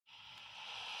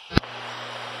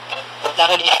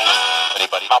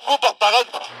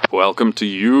Welcome to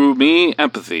You, Me,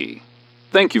 Empathy.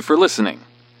 Thank you for listening.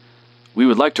 We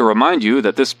would like to remind you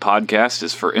that this podcast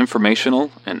is for informational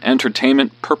and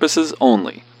entertainment purposes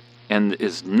only, and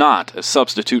is not a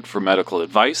substitute for medical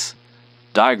advice,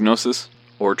 diagnosis,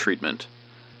 or treatment.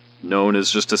 Known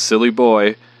as just a silly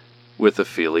boy with a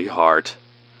feely heart.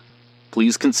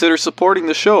 Please consider supporting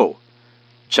the show.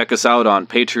 Check us out on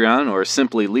Patreon or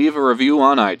simply leave a review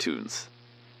on iTunes.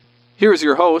 Here's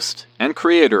your host and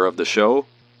creator of the show,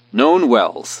 Known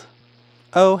Wells.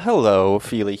 Oh, hello,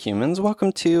 feely humans.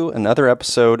 Welcome to another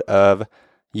episode of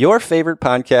your favorite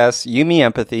podcast, You, Me,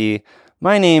 Empathy.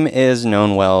 My name is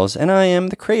Known Wells, and I am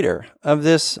the creator of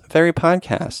this very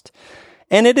podcast.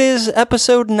 And it is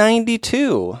episode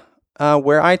 92,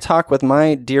 where I talk with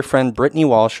my dear friend Brittany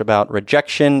Walsh about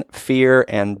rejection, fear,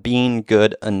 and being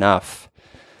good enough.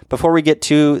 Before we get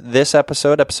to this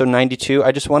episode 92,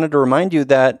 I just wanted to remind you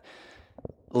that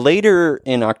later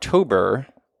in October,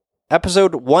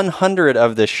 episode 100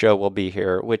 of this show will be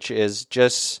here, which is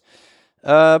just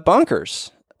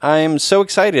bonkers. I'm so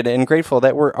excited and grateful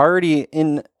that we're already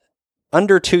in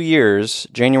under 2 years.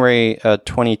 January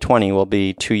 2020 will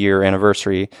be 2-year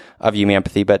anniversary of You, Me,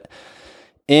 Empathy, but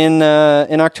in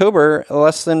October,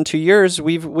 less than 2 years,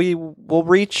 we will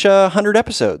reach 100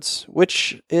 episodes,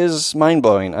 which is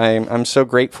mind-blowing. I'm so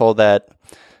grateful that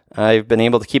I've been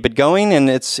able to keep it going, and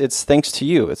it's thanks to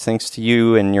you. It's thanks to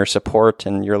you and your support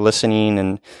and your listening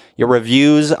and your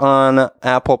reviews on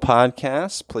Apple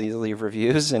Podcasts. Please leave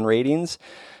reviews and ratings.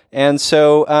 And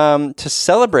so to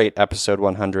celebrate episode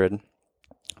 100,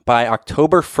 by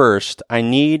October 1st, I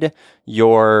need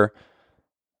your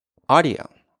audio.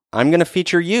 I'm going to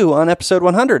feature you on episode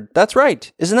 100. That's right.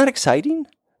 Isn't that exciting?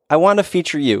 I want to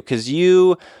feature you because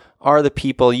you are the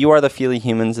people, you are the feely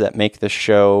humans that make this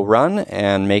show run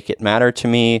and make it matter to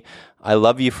me. I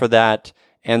love you for that.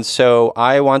 And so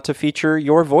I want to feature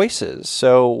your voices.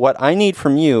 So what I need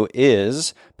from you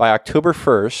is by October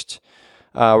 1st,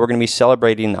 we're going to be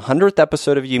celebrating the 100th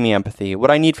episode of You, Me, Empathy. What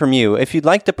I need from you, if you'd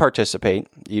like to participate,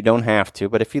 you don't have to,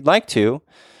 but if you'd like to,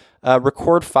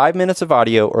 record 5 minutes of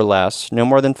audio or less, no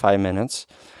more than 5 minutes,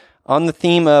 on the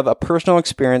theme of a personal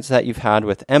experience that you've had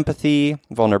with empathy,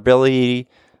 vulnerability,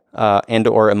 and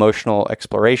or emotional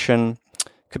exploration.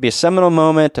 Could be a seminal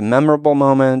moment, a memorable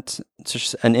moment, it's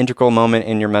just an integral moment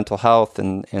in your mental health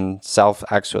and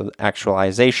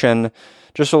self-actualization,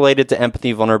 just related to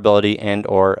empathy, vulnerability, and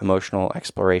or emotional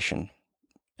exploration.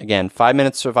 Again, 5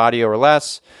 minutes of audio or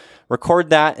less. Record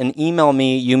that and email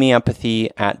me,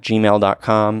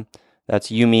 youmeempathy@gmail.com.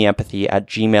 That's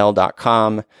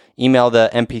youmeempathy@gmail.com. Email the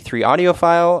MP3 audio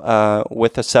file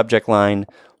with the subject line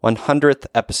 100th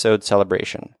episode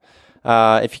celebration.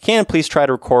 If you can, please try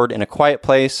to record in a quiet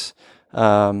place.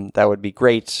 That would be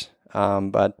great.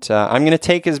 But I'm going to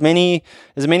take as many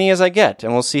as I get,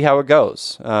 and we'll see how it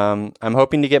goes. I'm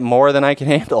hoping to get more than I can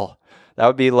handle. That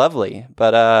would be lovely.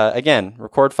 But again,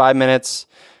 record 5 minutes.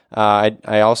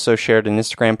 I also shared an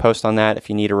Instagram post on that if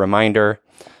you need a reminder.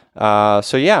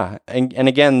 So yeah, and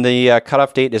again, the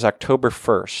cutoff date is October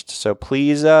 1st. So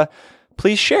please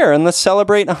share, and let's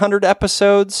celebrate 100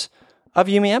 episodes of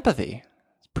You, Me, Empathy.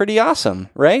 It's pretty awesome,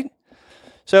 right?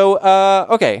 So,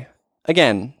 okay,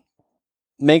 again,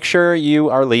 make sure you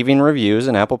are leaving reviews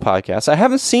in Apple Podcasts. I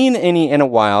haven't seen any in a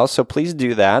while, so please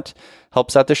do that.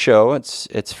 Helps out the show.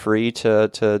 It's free to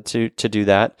do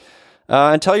that.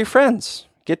 And tell your friends.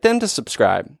 Get them to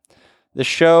subscribe. The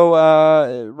show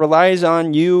relies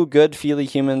on you, good, feely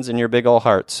humans, and your big ol'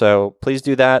 heart. So please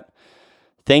do that.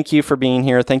 Thank you for being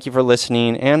here. Thank you for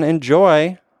listening. And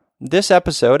enjoy this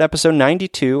episode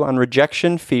 92, on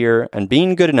rejection, fear, and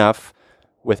being good enough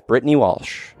with Brittany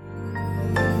Walsh.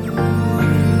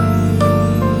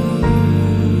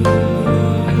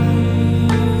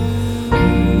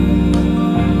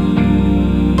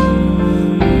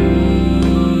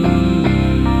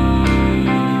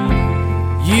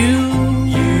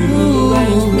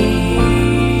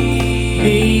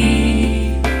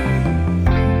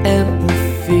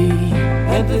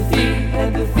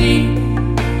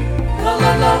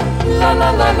 La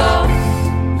la la la,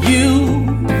 you,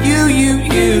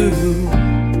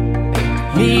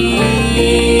 me,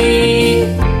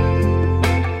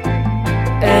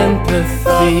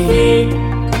 empathy,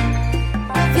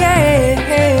 yeah,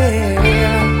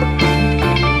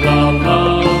 la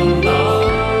la la.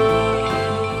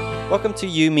 Welcome to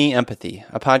You, Me, Empathy,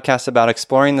 a podcast about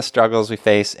exploring the struggles we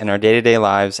face in our day-to-day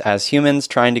lives as humans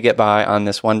trying to get by on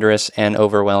this wondrous and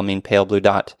overwhelming pale blue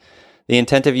dot. The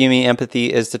intent of You, Me,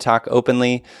 Empathy is to talk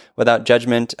openly, without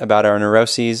judgment, about our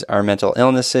neuroses, our mental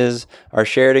illnesses, our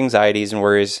shared anxieties and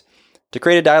worries, to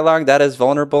create a dialogue that is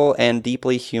vulnerable and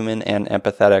deeply human and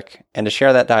empathetic, and to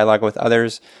share that dialogue with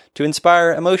others to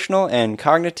inspire emotional and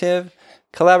cognitive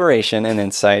collaboration and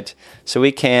insight so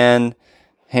we can,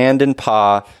 hand in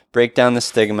paw, break down the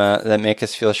stigma that make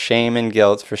us feel shame and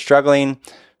guilt for struggling,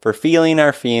 for feeling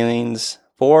our feelings,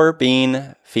 for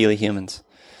being feely humans.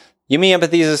 You Me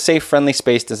Empathy is a safe, friendly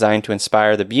space designed to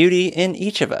inspire the beauty in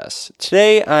each of us.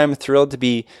 Today, I'm thrilled to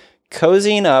be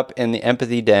cozying up in the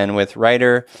empathy den with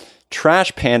writer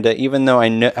Trash Panda, even though I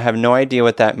have no idea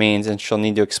what that means and she'll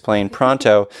need to explain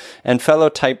pronto, and fellow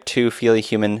Type 2 feely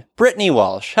human Brittany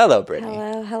Walsh. Hello, Brittany.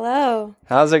 Hello.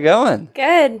 How's it going?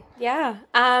 Good. Yeah.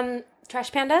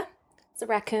 Trash panda. It's a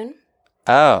raccoon.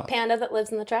 Oh, Panda that lives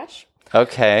in the trash.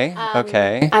 okay.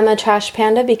 Okay. I'm a trash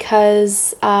panda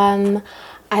because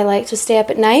I like to stay up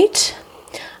at night.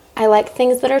 I like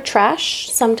things that are trash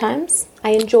sometimes.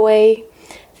 I enjoy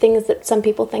things that some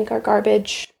people think are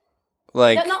garbage.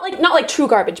 Like, Not like true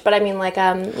garbage, but I mean like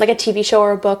a TV show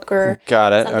or a book or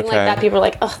got it. something Okay. like that. People are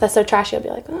like, "Oh, that's so trashy." I'll be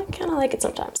like, "Oh, I kind of like it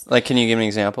sometimes." Like, can you give me an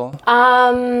example?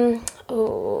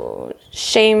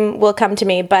 Shame will come to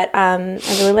me, but I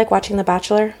really like watching The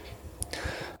Bachelor.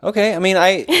 Okay. I mean,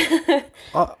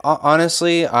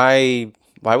 honestly, why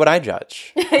would I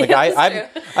judge? Like, Yeah,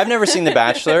 I've never seen The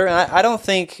Bachelor. And I don't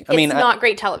think. I mean, It's not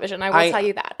great television. I will tell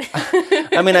you that.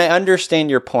 I mean, I understand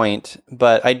your point,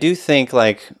 but I do think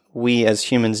like we as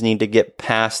humans need to get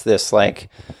past this. Like,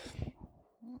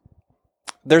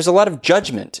 there's a lot of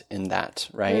judgment in that,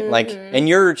 right? Like, and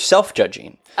you're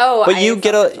self-judging. Oh, but I you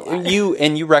get self-judge a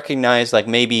lot. you recognize like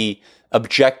maybe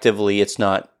objectively it's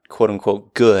not quote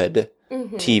unquote good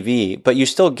TV, but you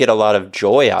still get a lot of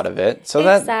joy out of it. So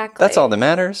Exactly. that's all that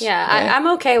matters. Yeah, right? I'm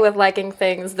okay with liking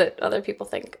things that other people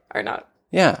think are not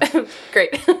Yeah.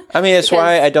 great. I mean, it's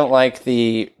why I don't like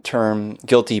the term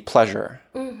guilty pleasure.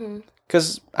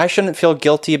 Because I shouldn't feel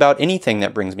guilty about anything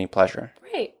that brings me pleasure.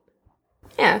 Right.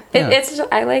 Yeah. It's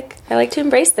just, I like to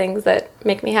embrace things that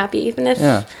make me happy, even if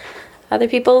Yeah. other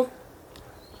people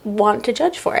want to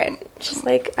judge for it. It's just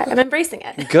like I'm embracing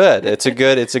it. Good. It's a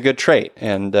good trait.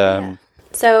 And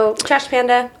So, trash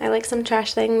panda. I like some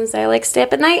trash things. I like stay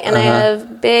up at night, and I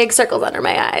have big circles under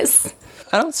my eyes.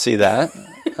 I don't see that.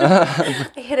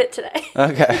 I hit it today.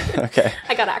 Okay.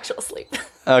 I got actual sleep.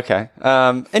 Okay.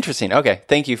 Interesting. Okay.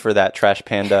 Thank you for that, Trash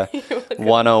Panda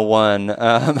 101.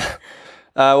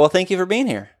 Well, thank you for being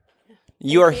here.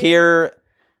 You are here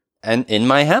and in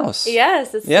my house.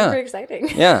 Yes, it's Yeah. super exciting.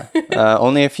 Yeah.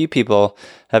 Only a few people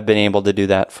have been able to do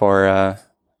that for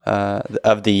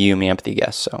of the You Me Empathy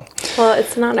guests. So Well,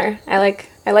 it's an honor. I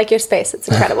like your space. It's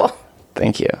incredible.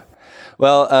 thank you.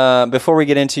 Well, before we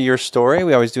get into your story,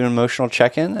 we always do an emotional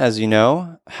check-in. As you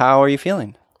know, how are you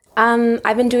feeling?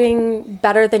 I've been doing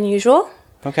better than usual.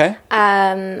 Okay.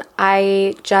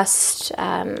 I just,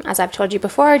 as I've told you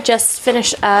before, just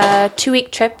finished a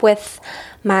 2-week trip with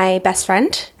my best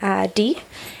friend, Dee,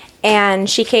 and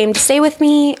she came to stay with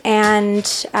me, and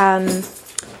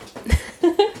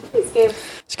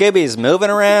Scooby's moving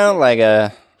around like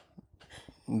a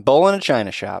bull in a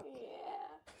china shop.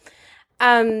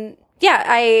 yeah,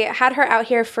 I had her out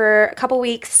here for a couple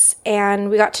weeks, and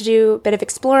we got to do a bit of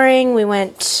exploring. We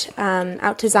went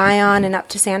out to Zion and up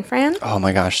to San Fran. Oh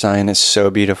my gosh, Zion is so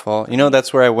beautiful. You know,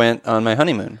 that's where I went on my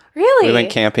honeymoon. Really? We went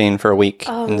camping for a week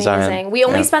Oh, in amazing. Zion. We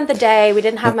only Yeah. spent the day. We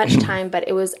didn't have much time, but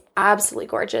it was absolutely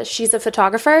gorgeous. She's a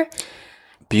photographer.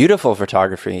 Beautiful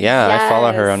photography. Yeah, I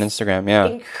follow her Yes. on Instagram. Yeah.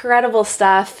 Incredible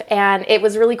stuff. And it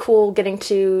was really cool getting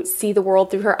to see the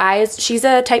world through her eyes. She's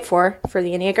a type 4 for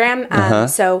the Enneagram.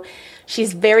 So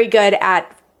she's very good at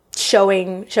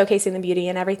showcasing the beauty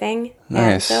and everything. And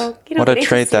Nice. so, What a getting to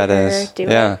trait see that her is. do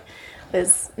Yeah. it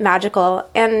was magical.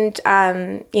 And,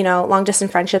 long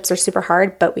distance friendships are super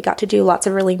hard, but we got to do lots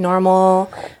of really normal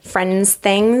friends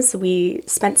things. We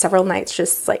spent several nights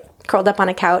just like curled up on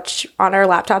a couch on our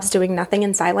laptops doing nothing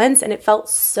in silence. And it felt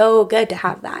so good to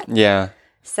have that. Yeah.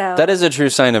 So That is a true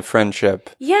sign of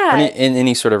friendship. Yeah. In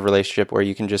any sort of relationship where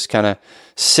you can just kind of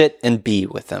sit and be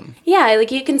with them. Yeah,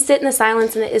 like you can sit in the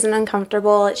silence and it isn't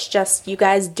uncomfortable. It's just you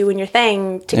guys doing your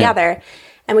thing together.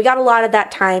 And we got a lot of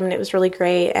that time and it was really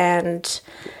great. And,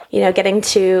 getting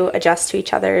to adjust to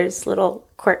each other's little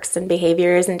quirks and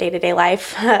behaviors in day-to-day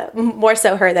life. More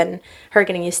so her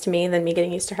getting used to me than me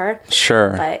getting used to her.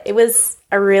 Sure. But it was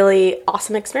a really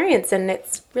awesome experience and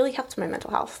it's really helped my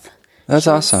mental health. That's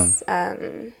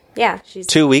awesome. Yeah, she's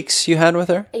 2 weeks you had with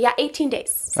her? 18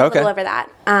 days. So Okay. A little over that.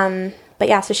 But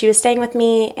yeah, so she was staying with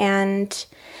me and,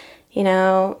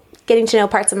 getting to know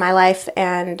parts of my life.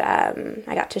 And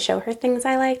I got to show her things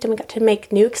I liked and we got to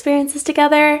make new experiences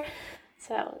together.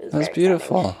 So it was That's very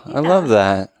beautiful. exciting. I love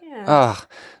that. Yeah.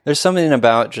 There's something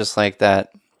about just like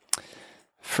that.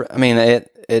 I mean,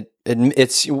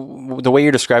 it's the way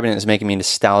you're describing it is making me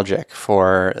nostalgic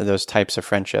for those types of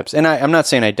friendships. And I'm not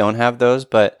saying I don't have those,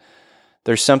 but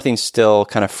there's something still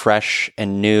kind of fresh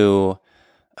and new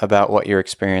about what you're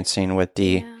experiencing with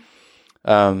Dee.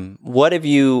 Yeah. What have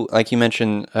you, like you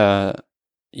mentioned,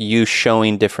 you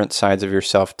showing different sides of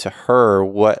yourself to her,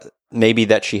 what maybe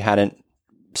that she hadn't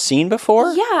seen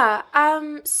before? Yeah.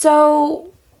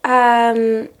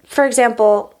 For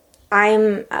example,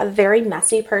 I'm a very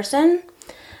messy person.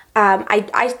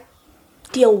 I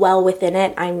deal well within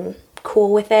it. I'm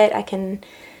cool with it. I can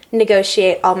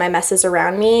negotiate all my messes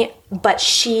around me, but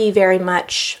she very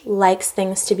much likes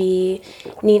things to be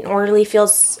neat and orderly.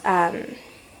 Feels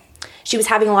she was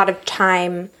having a lot of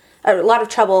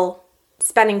trouble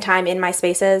spending time in my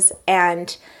spaces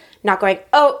and not going,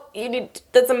 oh,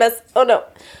 that's a mess. Oh no.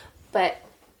 But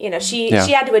she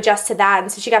had to adjust to that,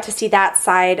 and so she got to see that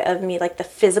side of me, like the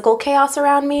physical chaos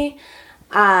around me.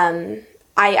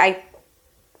 I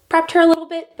prepped her a little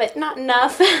bit, but not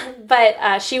enough.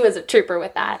 But she was a trooper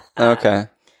with that. Okay.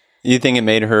 You think it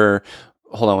made her...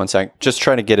 Hold on one sec. Just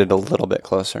try to get it a little bit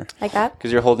closer. Like that?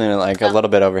 Because you're holding it like a little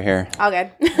bit over here. All good.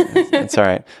 It's all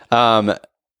right.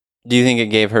 Do you think it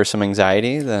gave her some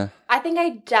anxiety? I think I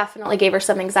definitely gave her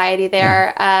some anxiety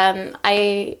there.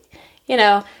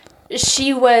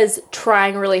 She was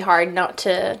trying really hard not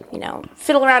to,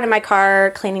 fiddle around in my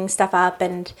car, cleaning stuff up,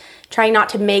 and trying not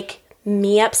to make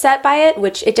me upset by it,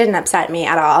 which it didn't upset me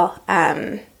at all.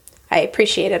 I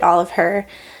appreciated all of her,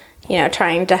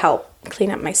 trying to help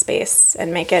clean up my space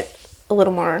and make it a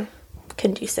little more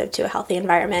conducive to a healthy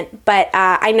environment. But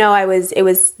I know it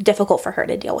was difficult for her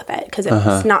to deal with it because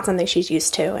it's not something she's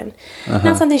used to, and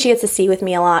not something she gets to see with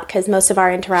me a lot, because most of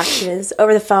our interaction is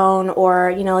over the phone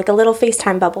or like a little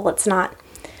FaceTime bubble. It's not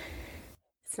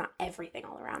everything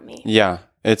all around me. Yeah,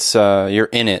 it's you're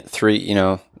in it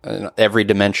every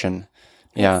dimension.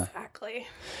 Yeah, exactly.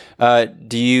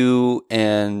 Do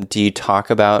you talk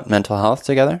about mental health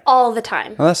together? All the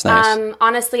time. Oh, that's nice.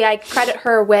 Honestly, I credit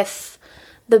her with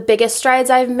the biggest strides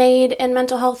I've made in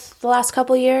mental health the last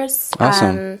couple years.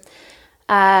 Awesome.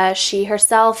 She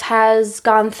herself has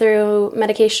gone through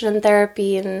medication and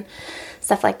therapy and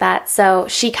stuff like that. So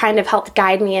she kind of helped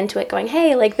guide me into it, going,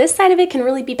 hey, like this side of it can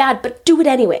really be bad, but do it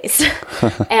anyways.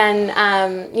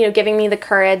 And, giving me the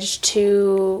courage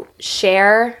to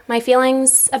share my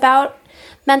feelings about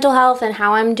mental health and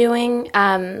how I'm doing.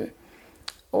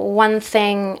 One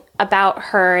thing about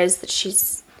her is that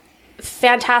she's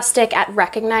fantastic at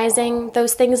recognizing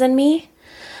those things in me.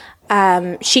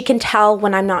 She can tell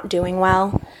when I'm not doing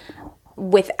well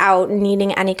without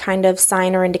needing any kind of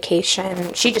sign or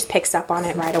indication. She just picks up on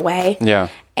it right away. Yeah.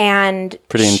 And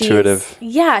pretty intuitive.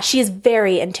 Yeah, she's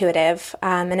very intuitive,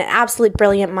 and an absolute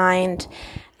brilliant mind,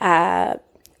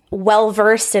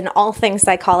 well-versed in all things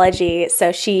psychology.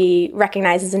 So she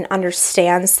recognizes and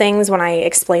understands things when I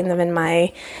explain them in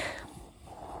my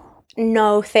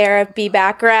no therapy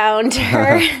background to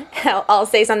her. I'll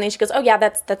say something, she goes, oh yeah,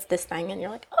 that's this thing. And you're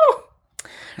like, oh,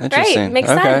 right, makes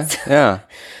sense. Yeah.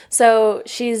 So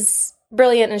she's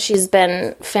brilliant, and she's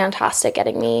been fantastic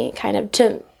getting me kind of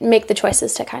to make the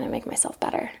choices to kind of make myself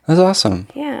better. That's awesome.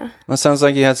 Yeah. Well, it sounds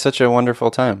like you had such a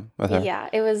wonderful time with her. Yeah,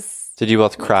 it was. Did you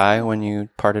both cry when you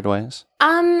parted ways?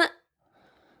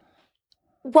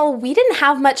 Well, we didn't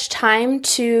have much time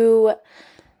to.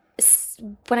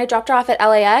 When I dropped her off at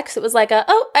LAX, it was like I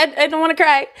don't want to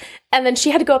cry. And then she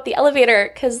had to go up the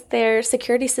elevator because their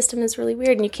security system is really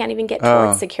weird, and you can't even get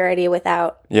towards security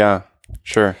without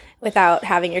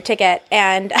having your ticket.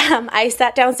 And I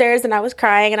sat downstairs and I was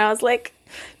crying, and I was like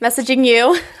messaging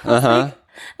you. I was like,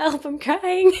 help, I'm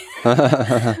crying.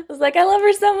 I was like, I love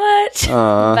her so much.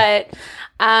 But,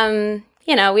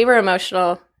 we were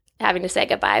emotional having to say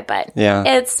goodbye, but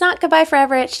it's not goodbye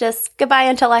forever. It's just goodbye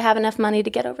until I have enough money to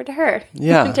get over to her.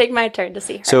 Yeah. And take my turn to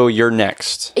see her. So you're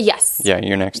next. Yes. Yeah,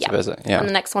 you're next to visit. Yeah. I'm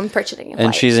the next one purchasing a And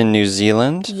flight. she's in New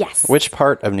Zealand? Yes. Which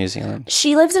part of New Zealand?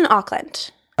 She lives in Auckland.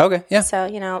 Okay, yeah. So,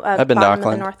 I've been to bottom of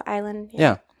Auckland. the North Island.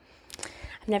 Yeah.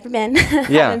 I've never been.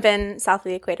 Haven't been south of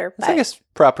the equator. But It's like a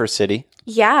proper city.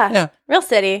 Yeah. Real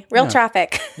city. Real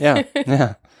traffic. Yeah.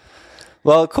 Yeah.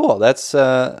 Well, cool. That's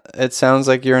it sounds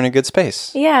like you're in a good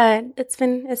space. Yeah, it's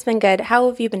been good. How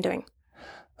have you been doing?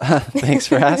 Thanks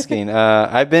for asking.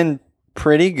 I've been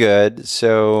pretty good.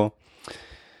 So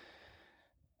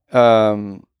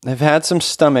I've had some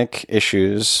stomach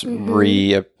issues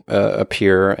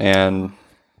appear, and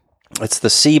it's the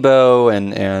SIBO,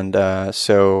 and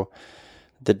so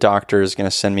the doctor is going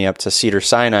to send me up to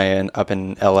Cedar-Sinai up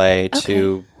in LA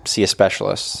to see a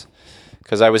specialist.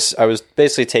 because I was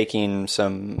basically taking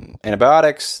some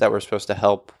antibiotics that were supposed to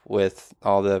help with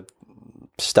all the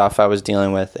stuff I was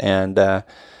dealing with, and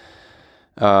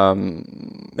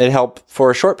it helped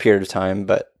for a short period of time,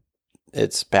 but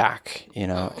it's back,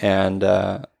 and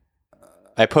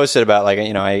I posted about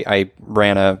I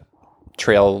ran a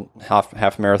trail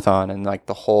half marathon, and like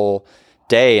the whole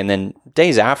day, and then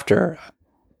days after,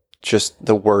 just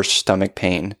the worst stomach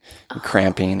pain and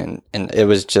cramping, and it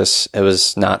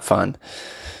was not fun.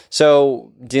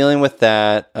 So dealing with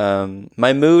that,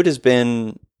 my mood has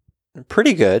been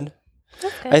pretty good.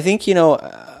 Okay. I think,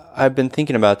 I've been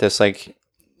thinking about this, like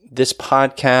this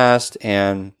podcast,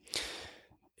 and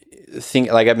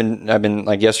I've been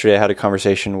like yesterday I had a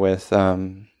conversation with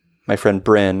my friend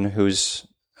Bryn, whose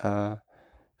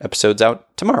episode's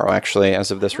out tomorrow, actually, as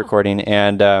of this recording,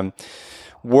 and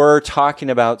we're talking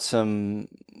about some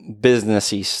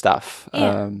businessy stuff.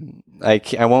 Yeah.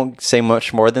 I won't say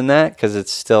much more than that because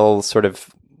it's still sort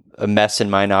of a mess in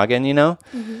my noggin,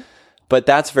 Mm-hmm. But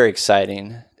that's very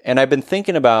exciting. And I've been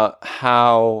thinking about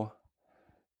how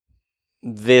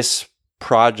this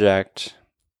project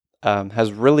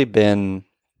has really been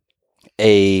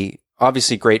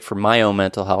obviously great for my own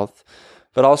mental health,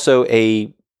 but also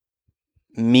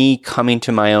me coming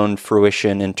to my own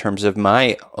fruition in terms of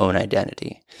my own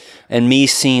identity, and me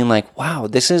seeing like, wow,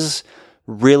 this is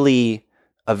really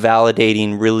a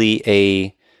validating, really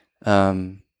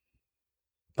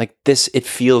like this, it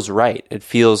feels right. It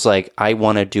feels like I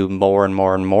want to do more and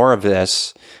more and more of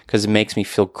this because it makes me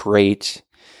feel great.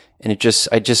 And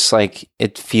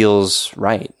it feels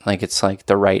right. Like it's like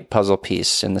the right puzzle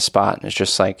piece in the spot. And it's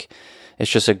just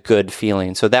a good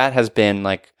feeling. So that has been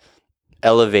like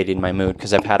elevating my mood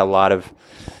because I've had a lot of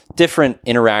different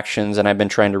interactions, and I've been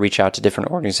trying to reach out to different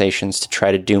organizations to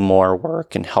try to do more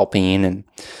work and helping, and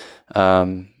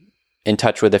in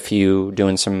touch with a few,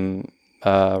 doing some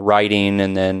writing,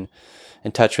 and then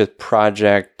in touch with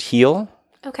Project Heal.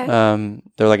 Okay.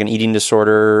 They're like an eating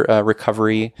disorder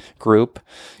recovery group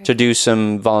to do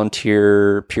some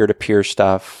volunteer peer-to-peer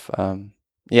stuff.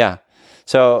 Yeah.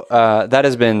 So that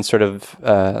has been sort of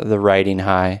the riding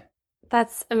high.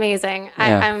 That's amazing.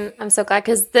 Yeah. I'm so glad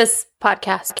because this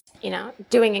podcast,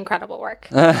 doing incredible work.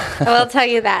 I will tell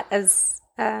you that as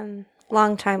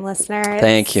longtime listener.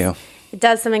 Thank you. It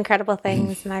does some incredible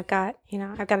things, and I've got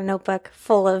a notebook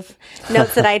full of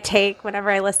notes that I take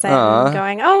whenever I listen,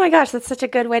 going, "Oh my gosh, that's such a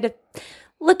good way to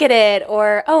look at it,"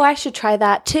 or "Oh, I should try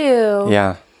that too."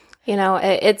 Yeah.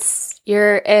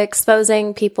 You're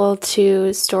exposing people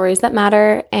to stories that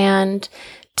matter and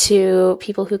to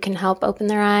people who can help open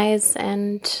their eyes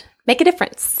and make a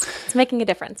difference. It's making a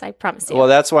difference, I promise you. Well,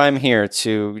 that's why I'm here,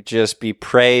 to just be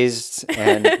praised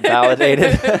and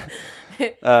validated.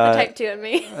 The type 2 in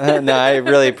me. No, I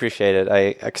really appreciate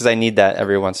it. Because I need that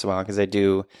every once in a while, because I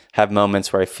do have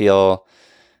moments where I feel,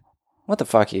 what the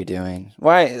fuck are you doing?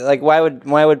 Why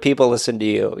would people listen to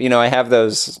you? I have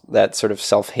that sort of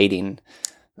self-hating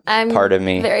part of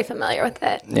me. I'm very familiar with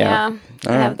it. Yeah.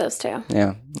 I have those too.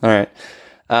 Yeah. All right.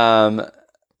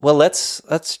 Well,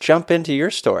 let's jump into your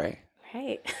story.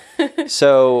 Right.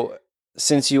 So,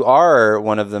 since you are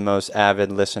one of the most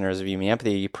avid listeners of You Me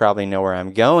Empathy, you probably know where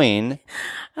I'm going.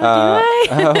 Do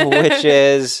I? Which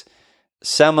is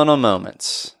seminal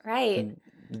moments. Right.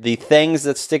 The things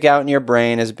that stick out in your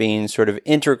brain as being sort of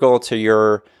integral to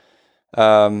your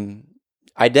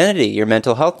identity, your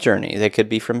mental health journey. They could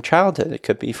be from childhood. It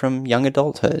could be from young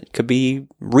adulthood. It could be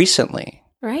recently.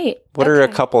 Right. What are a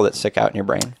couple that stick out in your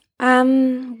brain?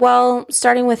 Well,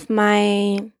 starting with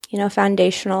my,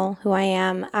 foundational, who I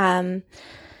am,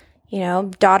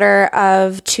 daughter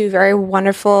of two very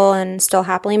wonderful and still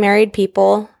happily married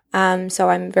people. So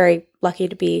I'm very lucky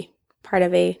to be part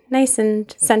of a nice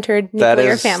and centered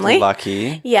nuclear family.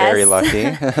 Lucky. Yes. Very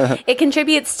lucky. It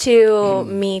contributes to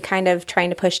me kind of trying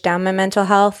to push down my mental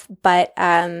health, but,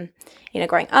 going,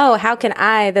 oh, how can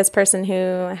I, this person who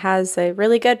has a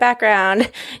really good background,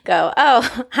 go,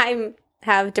 oh, I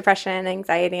have depression and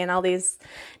anxiety and all these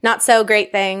not so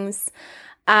great things.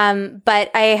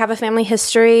 But I have a family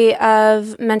history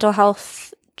of mental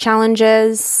health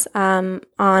challenges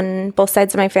on both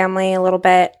sides of my family a little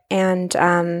bit, and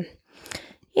kind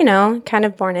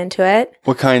of born into it.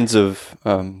 What kinds of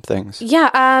things?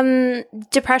 Yeah,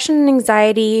 depression and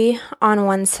anxiety on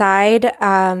one side,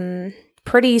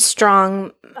 pretty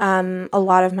strong. A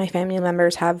lot of my family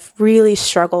members have really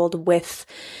struggled with,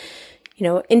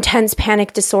 intense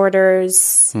panic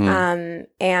disorders and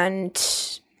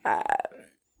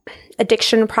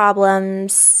addiction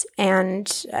problems.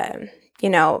 And,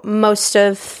 most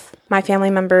of my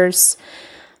family members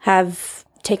have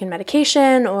taken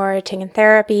medication or taken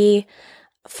therapy.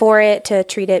 for it to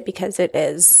treat it because it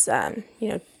is,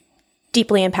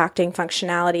 deeply impacting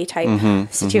functionality type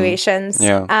situations.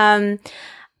 Yeah.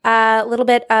 A little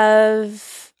bit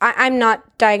of, I'm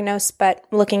not diagnosed, but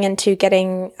looking into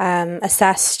getting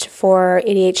assessed for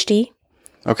ADHD.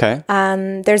 Okay.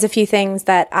 There's a few things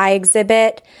that I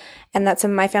exhibit and that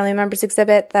some of my family members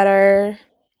exhibit that are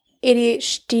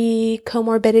ADHD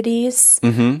comorbidities.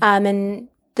 And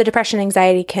the depression,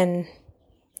 anxiety can,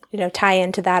 tie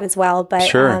into that as well. But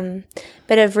Sure.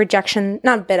 bit of rejection,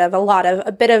 not a bit of, a lot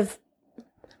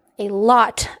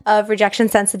of rejection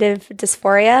sensitive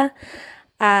dysphoria.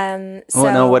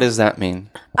 No, what does that mean?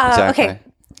 Exactly.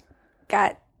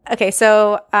 Okay.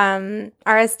 So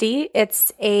RSD,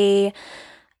 it's a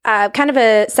kind of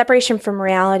a separation from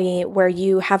reality where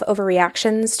you have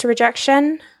overreactions to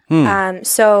rejection.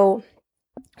 So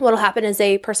what'll happen is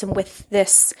a person with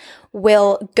this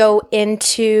will go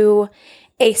into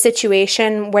a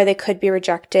situation where they could be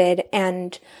rejected,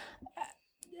 and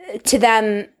to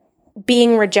them,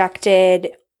 being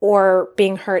rejected or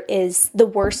being hurt is the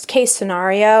worst case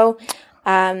scenario.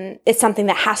 It's something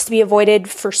that has to be avoided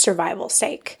for survival's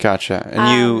sake. Gotcha.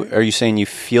 And are you saying you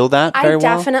feel that very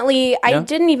well? I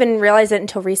didn't even realize it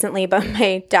until recently, but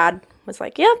my dad was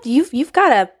like, yeah, you've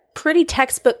got a pretty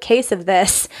textbook case of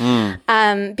this,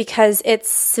 because it's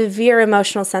severe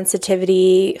emotional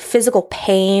sensitivity, physical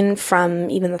pain from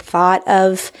even the thought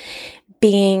of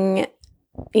being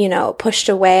pushed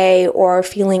away or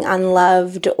feeling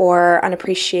unloved or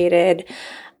unappreciated.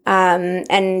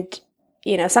 And,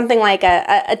 something like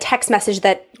a text message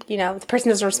that, the person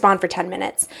doesn't respond for 10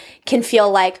 minutes can feel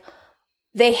like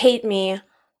they hate me.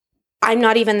 I'm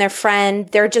not even their friend.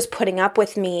 They're just putting up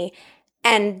with me.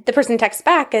 And the person texts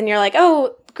back and you're like,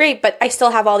 oh, great, but I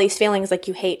still have all these feelings like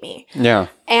you hate me. Yeah.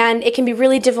 And it can be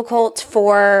really difficult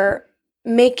for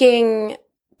making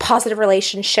positive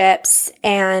relationships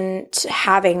and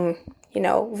having,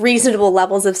 reasonable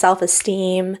levels of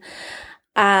self-esteem.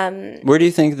 Where do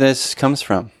you think this comes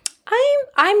from?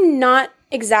 I'm not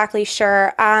exactly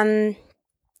sure.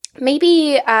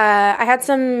 Maybe I had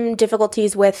some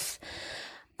difficulties with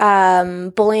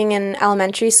bullying in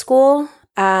elementary school.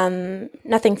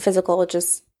 Nothing physical,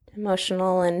 just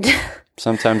emotional and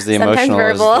sometimes the sometimes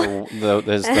emotional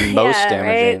verbal. is the most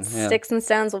damaging. Right? Yeah. Sticks and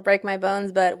stones will break my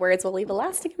bones, but words will leave a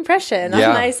lasting impression Yeah.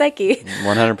 on my psyche.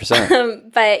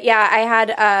 100%. But yeah, I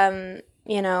had,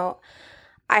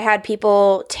 I had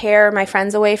people tear my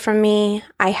friends away from me.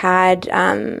 I had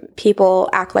people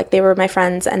act like they were my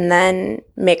friends and then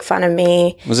make fun of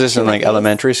me. Was this in like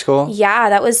elementary school? Yeah,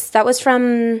 that was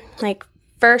from like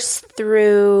 1st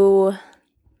through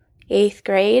 8th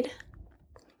grade.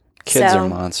 Kids So, are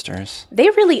monsters.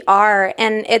 They really are.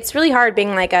 And it's really hard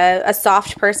being like a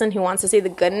soft person who wants to see the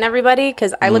good in everybody,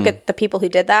 because I look at the people who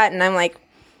did that and I'm like,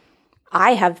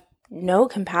 I have no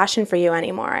compassion for you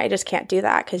anymore. I just can't do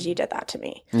that because you did that to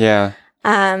me. Yeah.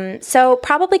 So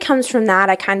probably comes from that.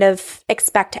 I kind of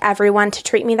expect everyone to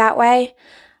treat me that way,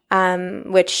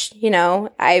 which,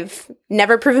 I've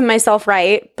never proven myself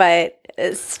right, but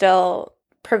it still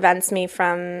prevents me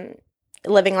from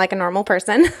living like a normal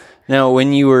person. Now,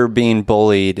 when you were being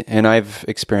bullied, and I've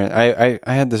experienced, I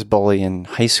had this bully in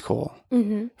high school.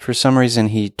 Mm-hmm. For some reason,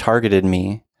 he targeted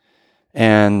me,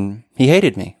 and he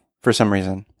hated me for some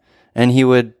reason. And he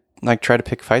would like try to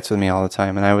pick fights with me all the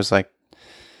time. And I was like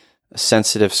a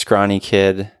sensitive, scrawny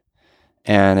kid,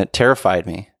 and it terrified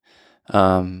me.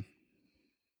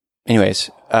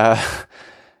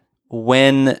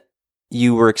 When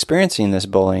you were experiencing this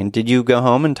bullying, did you go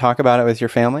home and talk about it with your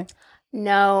family?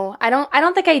 No, I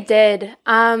don't think I did.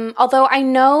 Although I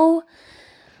know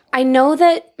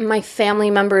that my family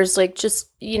members, like just,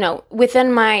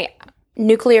 within my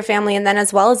nuclear family and then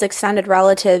as well as extended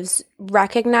relatives,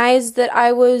 recognized that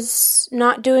I was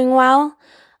not doing well.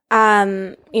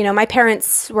 My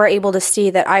parents were able to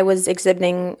see that I was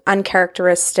exhibiting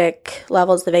uncharacteristic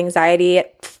levels of anxiety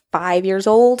at 5 years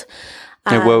old.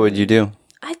 And what would you do?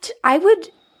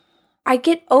 I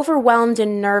get overwhelmed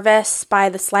and nervous by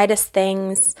the slightest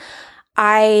things.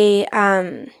 I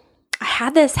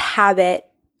had this habit.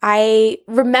 I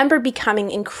remember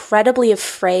becoming incredibly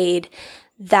afraid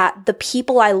that the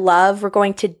people I love were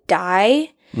going to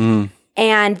die,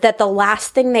 and that the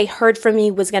last thing they heard from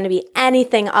me was going to be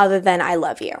anything other than "I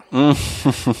love you."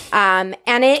 And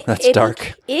That's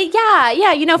dark.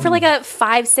 For like a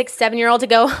 5, 6, 7-year-old to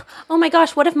go, "Oh my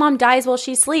gosh, what if mom dies while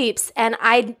she sleeps?" And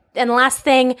the last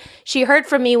thing she heard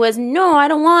from me was, "No, I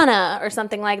don't wanna," or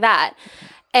something like that.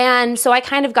 And so I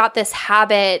kind of got this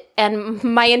habit, and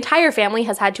my entire family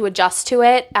has had to adjust to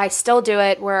it. I still do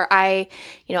it where I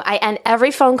end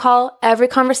every phone call, every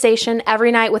conversation, every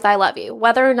night with I love you.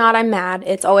 Whether or not I'm mad,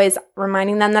 it's always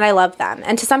reminding them that I love them.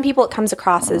 And to some people, it comes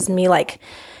across as me like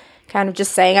kind of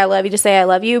just saying I love you to say I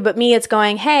love you. But me, it's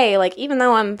going, hey, like even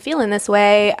though I'm feeling this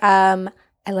way, I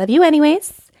love you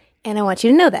anyways. And I want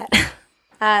you to know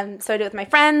that. So I do it with my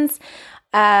friends,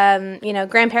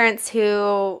 grandparents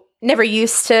who never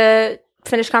used to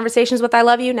finish conversations with I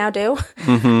love you, now do,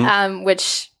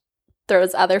 which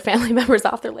throws other family members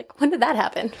off. They're like, when did that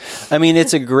happen? I mean, I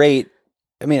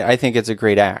think it's a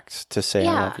great act to say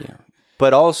I love you.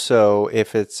 But also,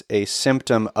 if it's a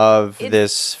symptom of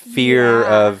this fear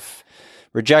of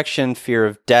rejection, fear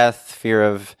of death, fear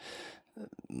of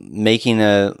making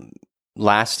a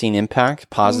lasting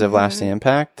impact, positive lasting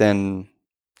impact, then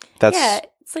that's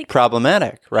it's like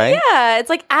problematic, right? Yeah, it's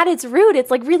like at its root,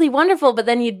 it's like really wonderful, but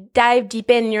then you dive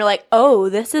deep in and you're like, oh,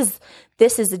 this is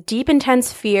a deep,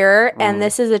 intense fear, and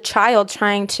this is a child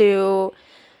trying to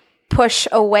push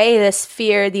away this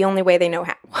fear the only way they know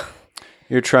how.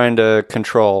 You're trying to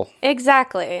control.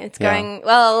 Exactly. It's going,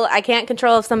 well, I can't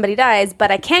control if somebody dies, but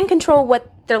I can control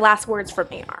what their last words from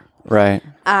me are. Right.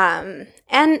 And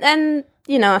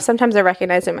sometimes I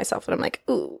recognize it myself and I'm like,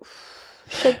 ooh,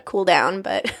 should cool down,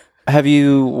 but... Have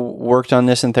you worked on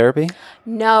this in therapy?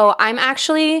 No, I'm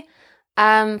actually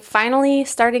finally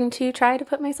starting to try to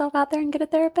put myself out there and get a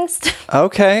therapist.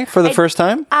 Okay, for the first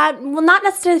time? Well, not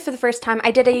necessarily for the first time.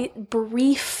 I did a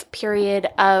brief period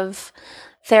of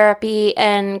therapy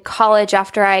in college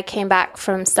after I came back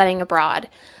from studying abroad.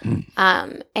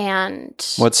 And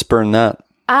what spurred that?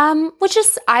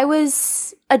 I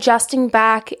was adjusting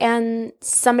back, and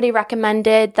somebody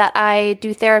recommended that I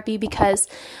do therapy because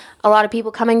a lot of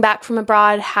people coming back from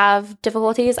abroad have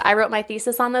difficulties. I wrote my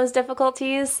thesis on those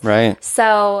difficulties. Right.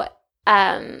 So,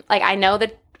 I know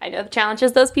the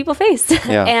challenges those people face.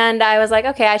 Yeah. And I was like,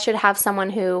 okay, I should have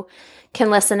someone who can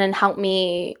listen and help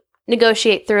me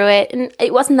negotiate through it. And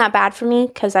it wasn't that bad for me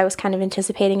because I was kind of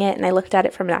anticipating it and I looked at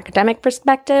it from an academic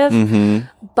perspective.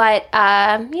 But,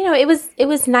 it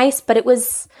was nice, but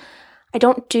I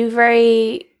don't do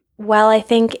very well, I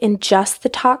think, in just the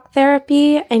talk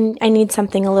therapy. And I need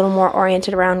something a little more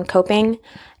oriented around coping.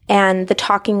 And the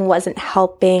talking wasn't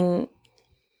helping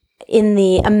in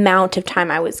the amount of time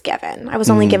I was given. I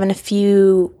was only given a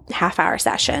few half-hour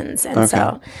sessions. And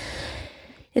so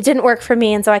it didn't work for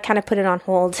me. And so I kind of put it on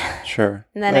hold. Sure.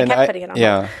 And then I kept putting it on hold.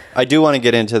 Yeah. I do want to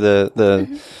get into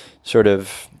the sort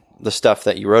of the stuff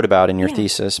that you wrote about in your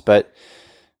thesis. But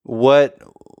what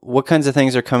kinds of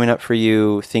things are coming up for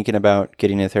you thinking about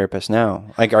getting a therapist now?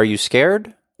 Like, are you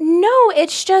scared? No,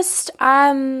 it's just,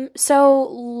 because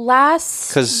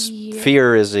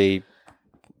fear is an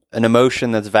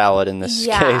emotion that's valid in this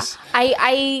case.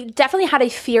 I definitely had a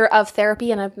fear of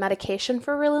therapy and of medication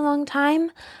for a really long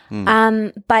time.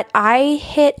 But I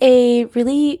hit a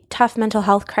really tough mental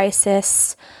health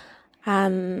crisis,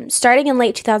 starting in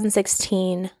late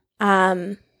 2016,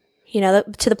 to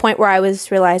the point where I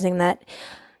was realizing that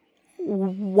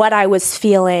what I was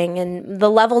feeling and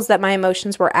the levels that my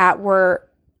emotions were at were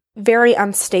very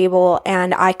unstable,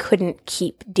 and I couldn't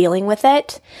keep dealing with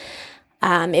it.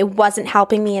 It wasn't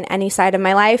helping me in any side of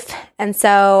my life. And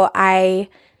so I,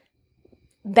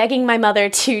 begging my mother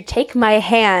to take my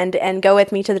hand and go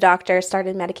with me to the doctor,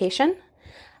 started medication.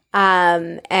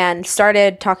 And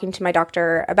started talking to my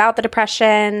doctor about the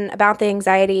depression, about the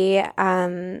anxiety.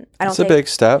 It's a big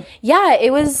step. Yeah,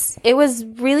 it was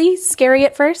really scary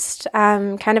at first.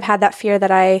 Kind of had that fear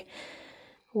that I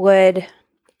would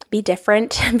be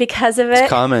different because of it. It's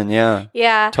common, yeah.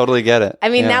 Yeah. Totally get it. I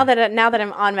mean, now that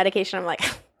I'm on medication, I'm like,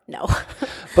 no.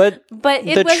 But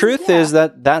the truth is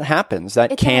that happens.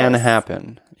 That can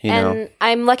happen. And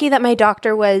I'm lucky that my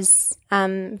doctor was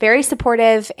very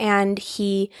supportive, and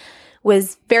he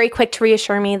was very quick to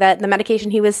reassure me that the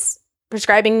medication he was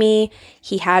prescribing me,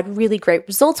 he had really great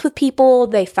results with people.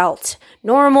 They felt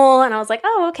normal. And I was like,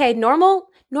 oh, okay, normal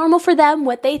for them,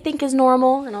 what they think is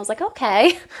normal. And I was like,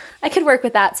 okay, I could work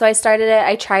with that. So I started it.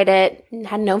 I tried it,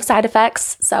 had no side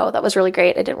effects. So that was really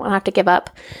great. I didn't want to have to give up,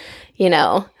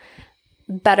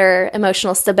 better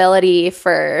emotional stability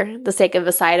for the sake of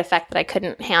a side effect that I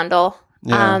couldn't handle.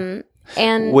 Yeah.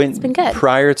 And it's been good.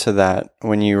 Prior to that,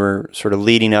 when you were sort of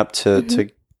leading up to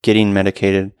getting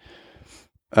medicated,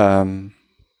 what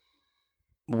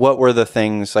were the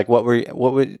things, like what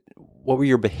were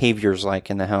your behaviors like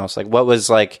in the house? Like, what was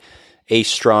like a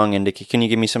strong indicator? Can you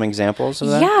give me some examples of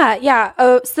that?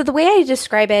 Yeah. So the way I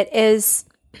describe it is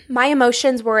my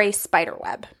emotions were a spider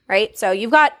web, right? So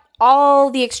you've got all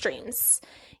the extremes.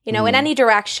 you know, in any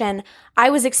direction. I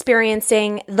was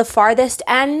experiencing the farthest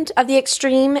end of the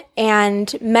extreme,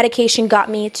 and medication got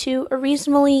me to a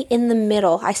reasonably in the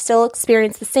middle. I still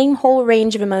experience the same whole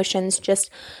range of emotions, just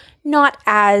not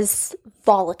as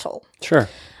volatile. Sure.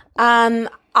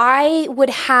 I would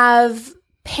have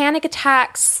panic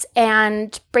attacks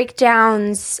and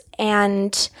breakdowns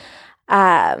and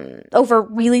over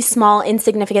really small,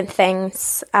 insignificant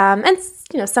things, and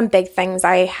you know, some big things.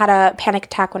 I had a panic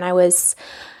attack when I was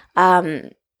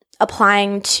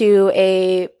applying to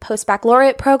a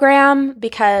post-baccalaureate program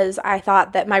because I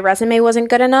thought that my resume wasn't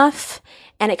good enough,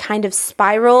 and it kind of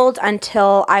spiraled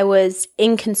until I was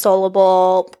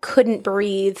inconsolable, couldn't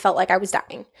breathe, felt like I was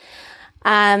dying.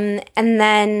 And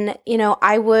then, you know,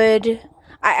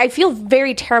 I feel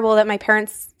very terrible that my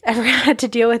parents ever had to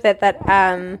deal with it, that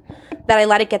I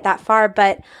let it get that far,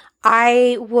 but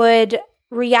I would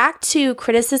react to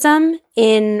criticism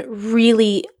in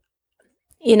really,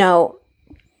 you know,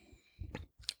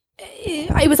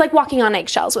 it was like walking on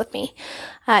eggshells with me.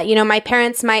 You know, my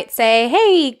parents might say,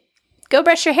 "Hey, go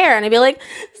brush your hair," and I'd be like,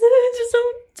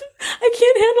 I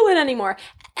can't handle it anymore.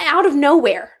 Out of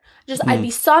nowhere. I'd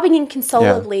be sobbing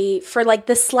inconsolably for like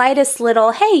the slightest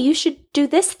little, "Hey, you should do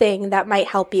this thing that might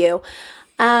help you,"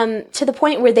 to the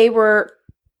point where they were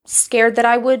scared that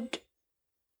I would,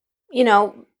 you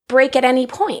know, break at any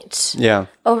point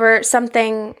over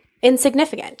something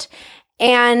insignificant.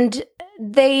 And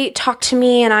they talked to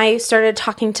me, and I started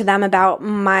talking to them about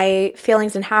my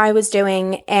feelings and how I was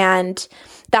doing. And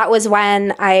that was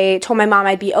when I told my mom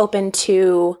I'd be open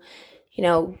to, you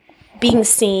know, being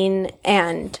seen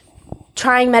and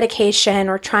trying medication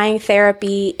or trying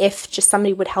therapy if just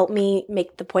somebody would help me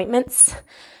make the appointments.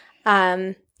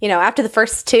 You know, after the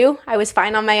first two, I was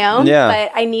fine on my own,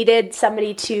 but I needed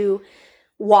somebody to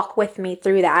walk with me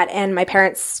through that. And my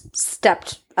parents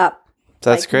stepped up.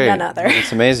 That's like great. None other.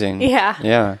 It's amazing. Yeah.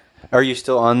 Yeah. Are you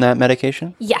still on that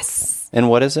medication? Yes. And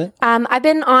what is it? I've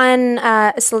been on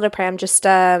escitalopram, just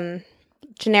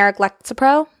generic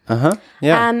Lexapro.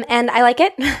 Yeah. And I like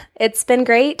it. It's been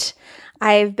great.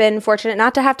 I've been fortunate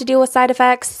not to have to deal with side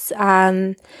effects.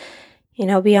 You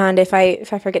know, beyond if I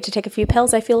forget to take a few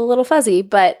pills, I feel a little fuzzy.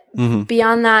 But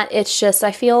beyond that, it's just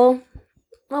I feel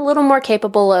a little more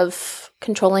capable of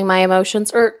controlling my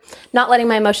emotions, or not letting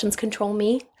my emotions control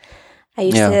me. I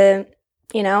used to,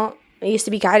 you know, I used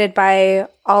to be guided by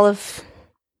all of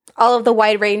the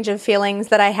wide range of feelings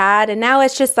that I had, and now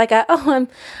it's just like I'm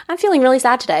feeling really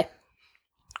sad today.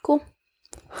 Cool.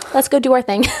 Let's go do our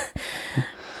thing.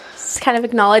 Just kind of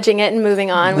acknowledging it and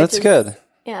moving on. That's good.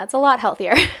 Yeah, it's a lot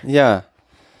healthier. Yeah.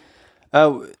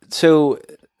 So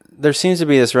there seems to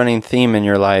be this running theme in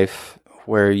your life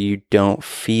where you don't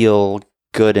feel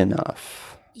good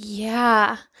enough.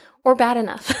 Yeah. Or bad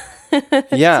enough.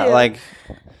 Yeah, like,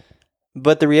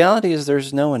 but the reality is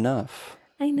there's no enough.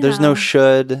 I know. There's no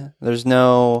should. There's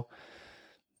no,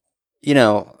 you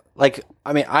know, like,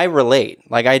 I mean, I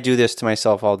relate. Like, I do this to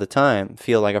myself all the time.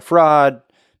 Feel like a fraud.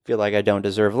 Feel like I don't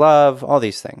deserve love. All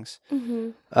these things.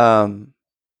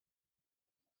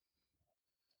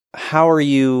 How are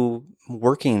you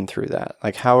working through that?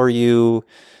 Like, how are you?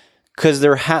 Because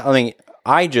I mean,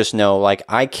 I just know, like,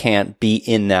 I can't be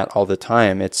in that all the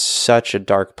time. It's such a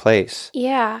dark place.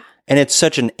 Yeah. And it's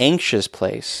such an anxious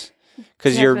place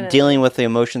because you're dealing with the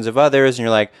emotions of others,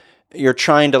 and you're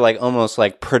trying to like almost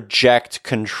like project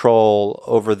control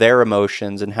over their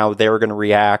emotions and how they're going to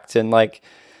react, and like,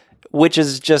 which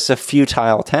is just a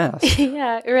futile task.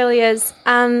 Yeah, it really is.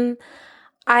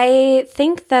 I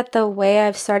think that the way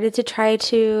I've started to try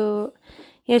to,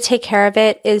 you know, take care of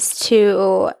it is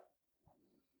to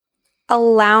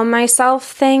allow myself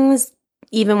things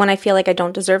even when I feel like I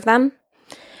don't deserve them.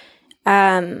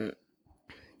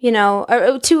 You know,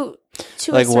 to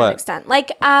like a certain extent.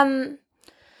 Like, and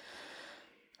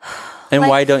like,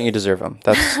 why don't you deserve them?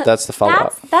 That's the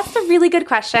follow-up. That's a really good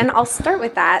question. I'll start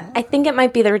with that. I think it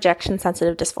might be the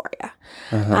rejection-sensitive dysphoria.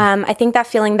 I think that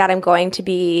feeling that I'm going to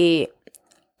be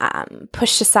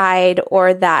pushed aside,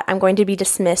 or that I'm going to be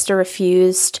dismissed or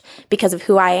refused because of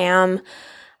who I am,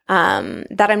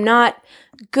 that I'm not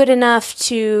good enough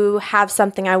to have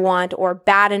something I want, or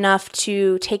bad enough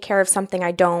to take care of something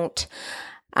I don't.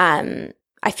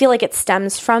 I feel like it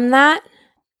stems from that,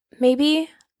 maybe.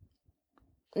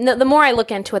 No, the more I look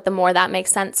into it, the more that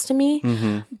makes sense to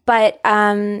me. But,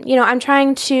 you know, I'm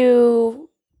trying to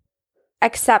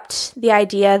accept the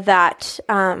idea that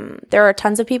there are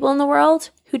tons of people in the world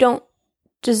who don't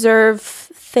deserve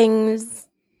things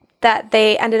that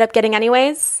they ended up getting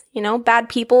anyways. You know, bad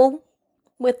people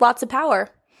with lots of power.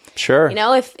 Sure. You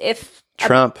know, if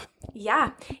Trump.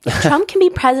 Yeah. If Trump can be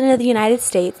president of the United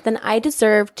States, then I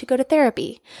deserve to go to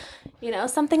therapy.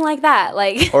 Something like that.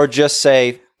 Like, Or just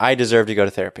say, I deserve to go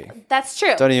to therapy. that's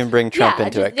true. Don't even bring Trump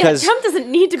into it. Trump doesn't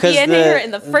need to be in here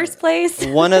in the first place.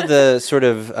 One of the sort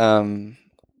of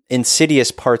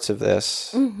insidious parts of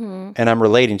this, and I'm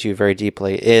relating to you very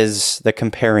deeply, is the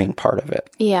comparing part of it.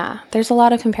 Yeah, there's a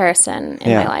lot of comparison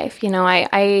in my life.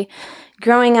 I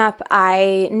growing up,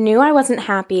 I knew I wasn't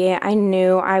happy. I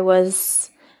knew I was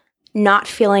not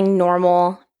feeling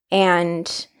normal.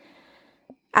 And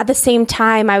at the same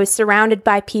time, I was surrounded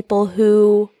by people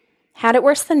who had it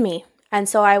worse than me. And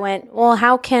so I went, well,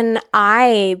 how can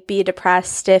I be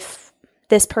depressed if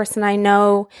this person I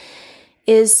know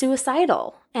is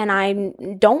suicidal and I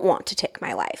don't want to take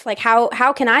my life? Like,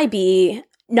 how can I be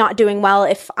not doing well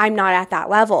if I'm not at that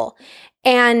level?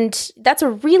 And that's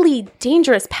a really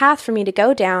dangerous path for me to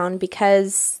go down,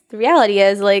 because the reality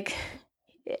is, like,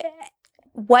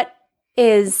 what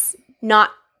is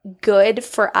not good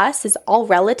for us is all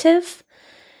relative.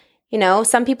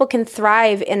 Some people can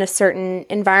thrive in a certain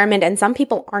environment and some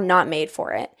people are not made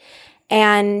for it.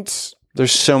 And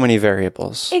there's so many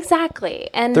variables. Exactly.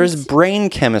 And there's brain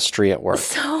chemistry at work.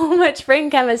 So much brain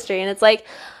chemistry. And it's like,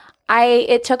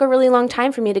 it took a really long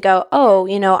time for me to go,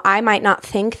 I might not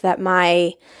think that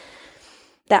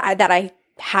that I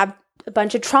have a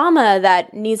bunch of trauma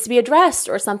that needs to be addressed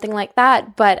or something like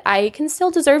that, but I can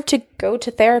still deserve to go to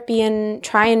therapy and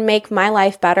try and make my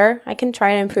life better. I can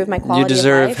try to improve my quality of life. You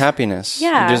deserve happiness.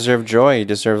 Yeah. You deserve joy. You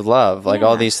deserve love. Like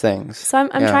all these things. So I'm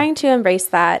trying to embrace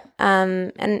that.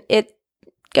 And it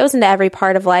goes into every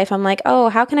part of life. I'm like, oh,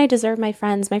 how can I deserve my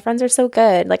friends? My friends are so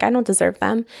good. Like, I don't deserve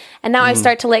them. And now I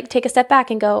start to take a step back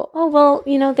and go, oh, well,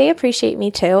 they appreciate me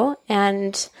too.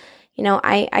 And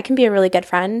I can be a really good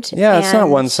friend. Yeah, it's not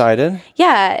one-sided.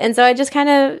 Yeah, and so I just kind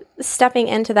of stepping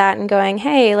into that and going,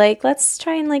 hey, let's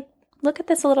try and look at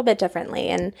this a little bit differently.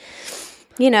 And,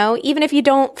 even if you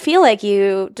don't feel like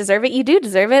you deserve it, you do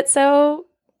deserve it. So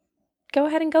go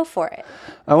ahead and go for it.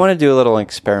 I want to do a little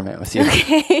experiment with you.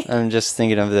 Okay. I'm just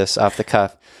thinking of this off the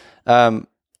cuff.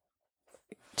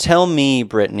 Tell me,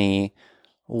 Brittany,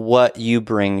 what you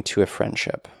bring to a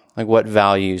friendship. Like, what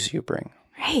values you bring.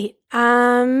 Right.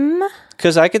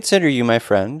 Because I consider you my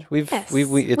friend.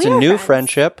 It's a new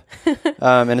friendship,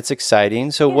 and it's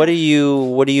exciting. So, what do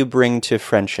you bring to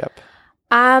friendship?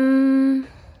 So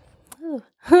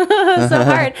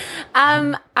hard.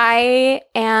 I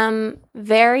am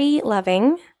very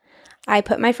loving. I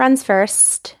put my friends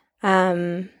first,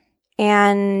 and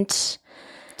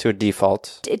to a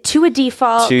default. To a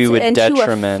default. To a and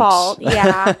detriment. To a fault.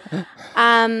 Yeah.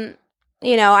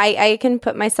 I can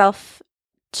put myself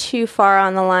too far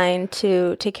on the line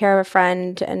to take care of a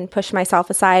friend and push myself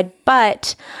aside,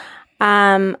 but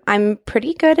I'm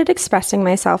pretty good at expressing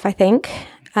myself, I think.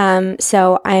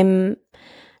 So I'm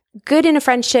good in a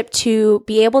friendship to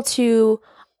be able to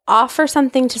offer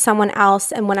something to someone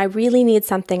else, and when I really need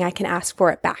something, I can ask for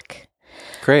it back.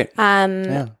 Great.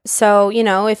 So,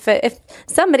 if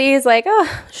somebody is like,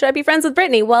 oh, should I be friends with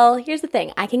Brittany? Well, here's the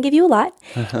thing. I can give you a lot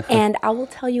and I will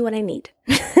tell you what I need.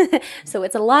 So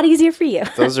it's a lot easier for you.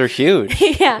 Those are huge.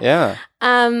 Yeah. Yeah.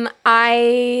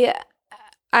 I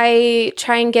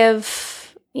try and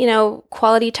give,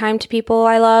 quality time to people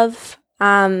I love.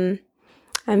 I'm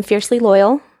fiercely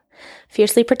loyal,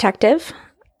 fiercely protective.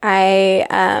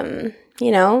 I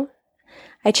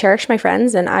cherish my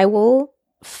friends and I will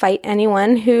fight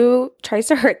anyone who tries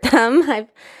to hurt them. I've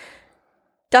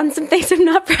done some things I'm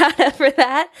not proud of for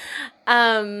that.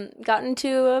 Got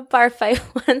into a bar fight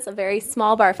once, a very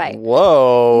small bar fight.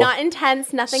 Whoa. Not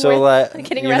intense, nothing so worth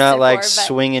getting you're arrested not like for,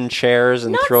 swinging chairs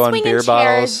and not throwing swinging beer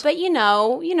bottles. But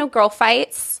girl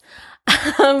fights.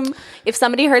 If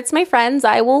somebody hurts my friends,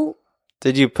 I will.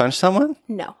 Did you punch someone?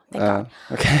 No, thank God.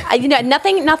 Okay.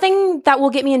 Nothing that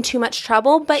will get me in too much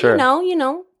trouble. But sure.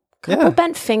 couple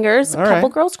bent fingers, all a couple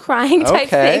right. girls crying type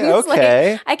things.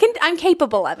 Okay. Like, I'm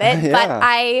capable of it, Yeah. but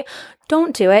I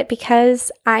don't do it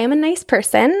because I am a nice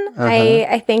person.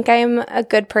 I think I'm a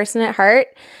good person at heart,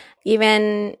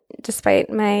 even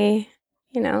despite my,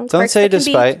 Don't quirks say that can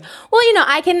despite.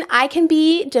 I can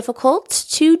be difficult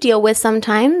to deal with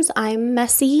sometimes. I'm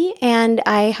messy and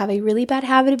I have a really bad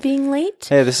habit of being late.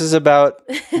 Hey, this is about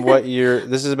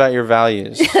this is about your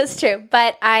values. That's true,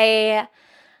 but I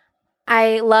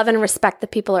love and respect the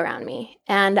people around me,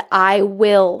 and I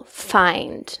will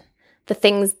find the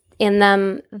things in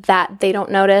them that they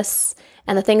don't notice,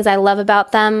 and the things I love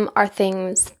about them are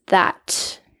things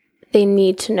that they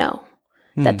need to know.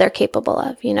 that they're capable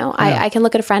of. You know, I can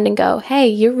look at a friend and go, hey,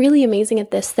 you're really amazing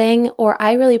at this thing, or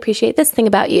I really appreciate this thing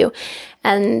about you.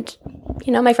 And,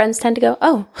 you know, my friends tend to go,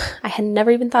 oh, I had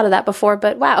never even thought of that before,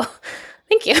 but wow,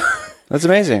 thank you. That's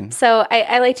amazing. So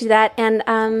I like to do that. And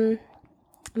I'm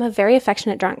a very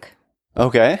affectionate drunk.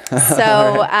 Okay.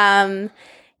 So,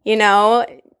 you know,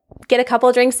 get a couple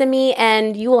of drinks in me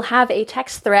and you will have a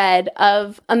text thread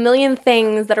of a million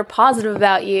things that are positive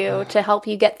about you to help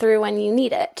you get through when you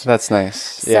need it. That's nice.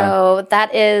 So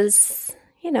that is,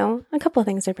 you know, a couple of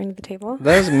things I bring to the table.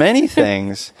 There's many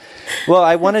things. Well,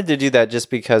 I wanted to do that just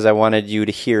because I wanted you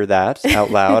to hear that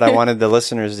out loud. I wanted the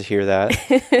listeners to hear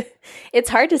that. It's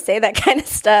hard to say that kind of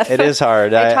stuff. It is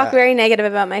hard. I talk very negative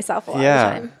about myself a lot of the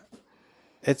time.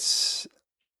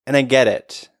 And I get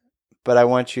it, but I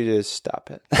want you to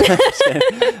stop it.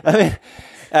 I mean,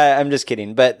 I'm just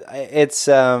kidding. But it's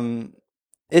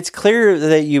clear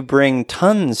that you bring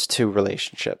tons to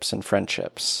relationships and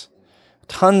friendships,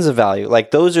 tons of value.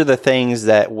 Like those are the things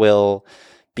that will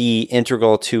be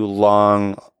integral to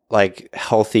long, like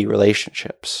healthy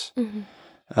relationships.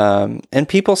 And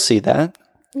people see that,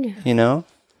 you know.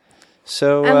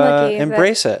 So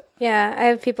embrace it. Yeah, I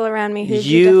have people around me who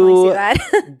do definitely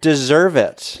see that. Deserve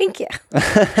it. Thank you.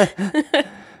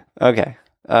 Okay.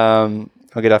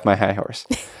 I'll get off my high horse.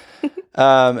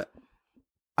 I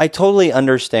totally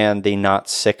understand the not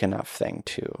sick enough thing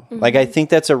too. Like, I think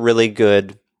that's a really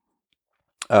good,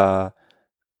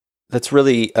 that's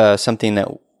really something that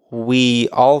we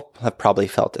all have probably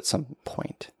felt at some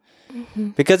point.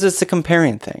 Because it's the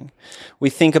comparing thing. We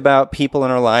think about people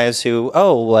in our lives who,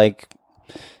 like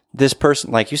this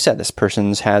person, like you said, this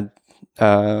person's had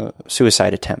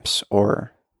suicide attempts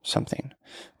or something.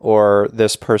 Or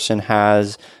this person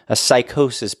has a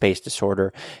psychosis-based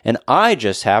disorder, and I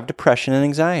just have depression and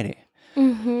anxiety.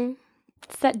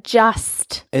 It's that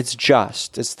just. It's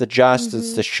just. It's the just.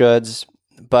 It's the shoulds.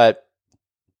 But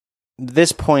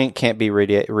this point can't be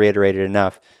reiterated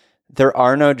enough. There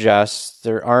are no justs.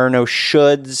 There are no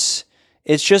shoulds.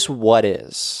 It's just what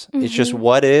is. It's just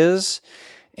what is.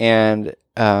 And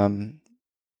the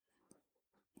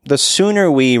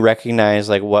sooner we recognize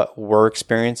like what we're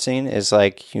experiencing is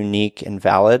like unique and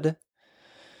valid,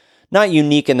 not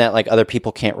unique in that like other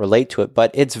people can't relate to it,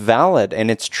 but it's valid and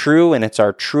it's true and it's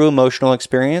our true emotional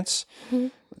experience,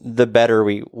 the better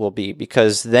we will be,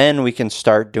 because then we can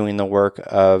start doing the work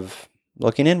of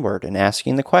looking inward and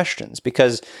asking the questions.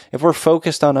 Because if we're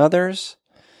focused on others,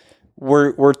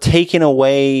 we're taking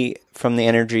away from the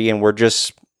energy and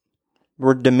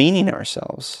we're demeaning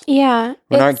ourselves. Yeah.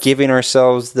 We're not giving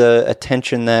ourselves the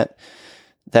attention that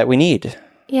we need.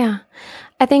 Yeah.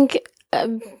 I think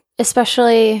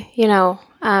especially, you know,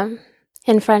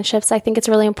 in friendships, I think it's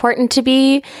really important to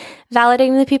be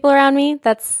validating the people around me.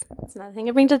 That's another thing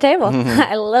I bring to the table.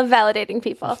 I love validating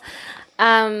people.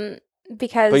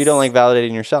 Because... But you don't like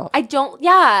validating yourself. I don't,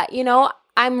 yeah. You know,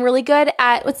 I'm really good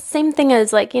at, it's the same thing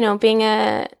as like, you know, being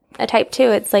a type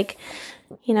 2. It's like,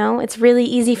 you know, it's really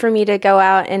easy for me to go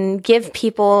out and give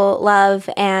people love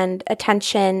and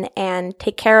attention and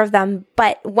take care of them.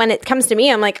 But when it comes to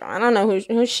me, I'm like, I don't know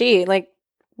who's she. Like,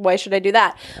 why should I do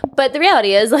that? But the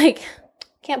reality is, like,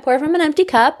 can't pour from an empty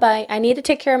cup. I need to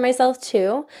take care of myself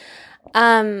too.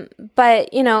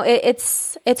 But you know,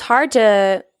 it's hard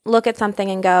to look at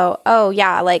something and go, oh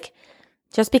yeah, like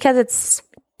just because it's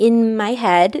in my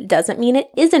head doesn't mean it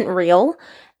isn't real.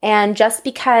 And just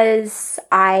because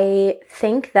I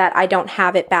think that I don't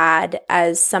have it bad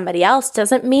as somebody else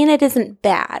doesn't mean it isn't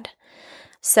bad.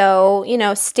 So, you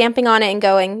know, stamping on it and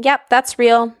going, yep, that's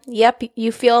real. Yep,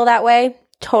 you feel that way.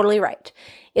 Totally right.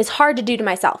 It's hard to do to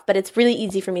myself, but it's really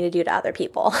easy for me to do to other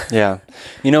people. Yeah.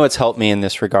 You know, what's helped me in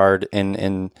this regard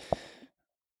in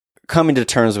coming to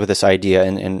terms with this idea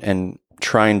and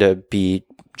trying to be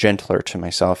gentler to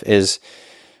myself is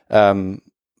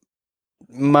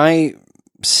my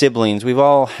siblings, we've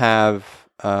all have,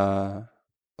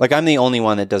 like I'm the only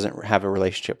one that doesn't have a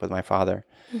relationship with my father.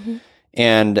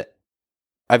 And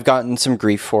I've gotten some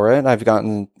grief for it. I've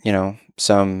gotten, you know,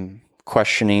 some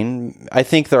questioning. I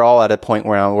think they're all at a point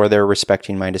where they're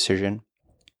respecting my decision,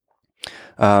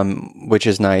 which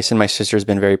is nice. And my sister's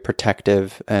been very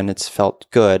protective and it's felt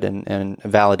good and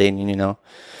validating, you know.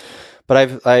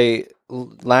 But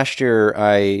last year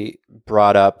I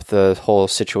brought up the whole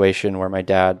situation where my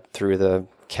dad threw the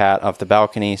cat off the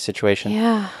balcony situation.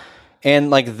 Yeah. And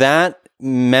like that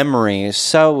memory is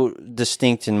so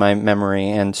distinct in my memory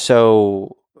and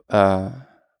so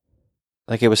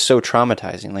like it was so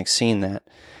traumatizing, like seeing that.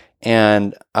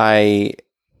 And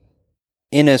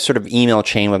in a sort of email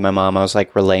chain with my mom, I was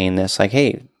like relaying this, like,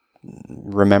 hey,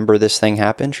 remember this thing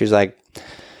happened? She's like,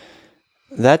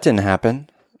 that didn't happen.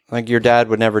 Like, your dad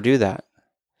would never do that.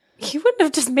 You wouldn't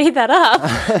have just made that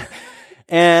up.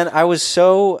 And I was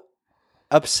so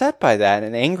upset by that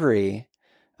and angry.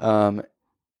 And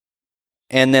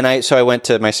then I went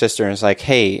to my sister and was like,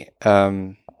 hey,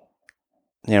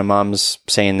 Mom's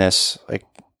saying this, like,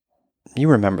 you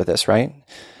remember this, right?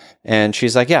 And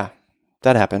she's like, yeah,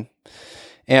 that happened.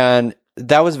 And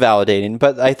that was validating.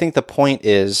 But I think the point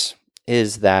is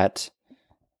that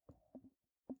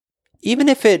even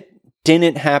if it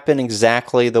didn't happen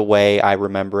exactly the way I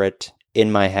remember it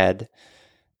in my head,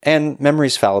 and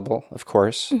memory's fallible, of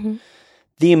course,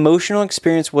 the emotional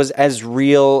experience was as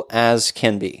real as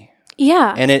can be.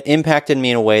 Yeah. And it impacted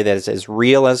me in a way that is as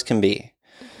real as can be.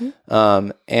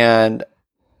 And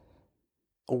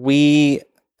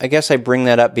I guess I bring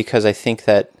that up because I think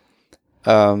that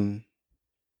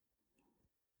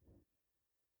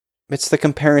it's the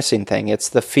comparison thing. It's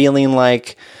the feeling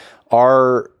like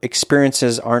our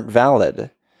experiences aren't valid.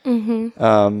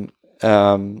 I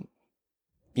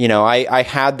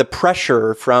had the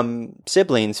pressure from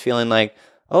siblings feeling like,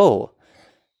 oh,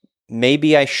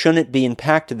 maybe I shouldn't be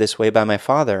impacted this way by my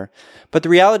father. But the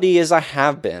reality is I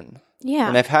have been. Yeah.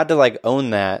 And I've had to like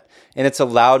own that. And it's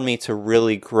allowed me to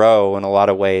really grow in a lot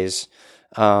of ways.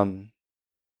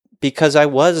 Because I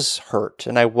was hurt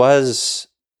and I was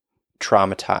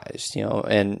traumatized,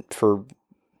 and for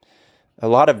a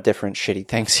lot of different shitty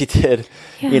things he did,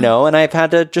 and I've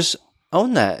had to just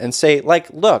own that and say, like,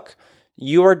 look,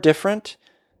 you are different.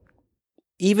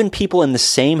 Even people in the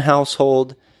same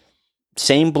household,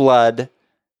 same blood,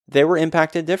 they were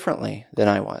impacted differently than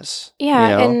I was.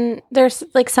 Yeah, and there's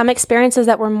like some experiences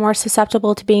that we're more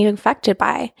susceptible to being affected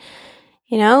by.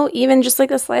 Even just like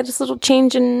the slightest little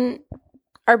change in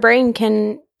our brain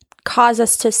can cause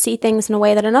us to see things in a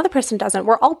way that another person doesn't.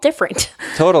 We're all different.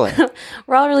 Totally.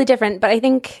 We're all really different. But I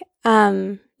think,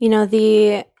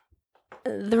 the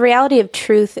reality of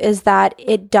truth is that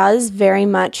it does very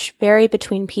much vary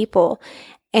between people.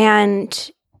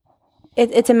 And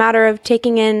it's a matter of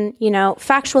taking in,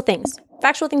 factual things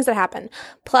that happen,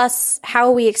 plus how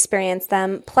we experience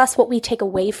them, plus what we take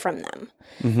away from them.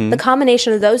 The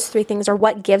combination of those three things are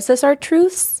what gives us our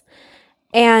truths.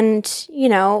 And,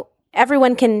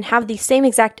 everyone can have the same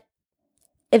exact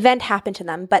event happen to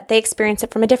them, but they experience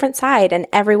it from a different side, and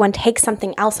everyone takes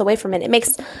something else away from it. It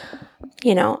makes,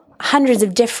 hundreds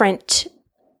of different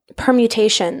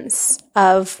permutations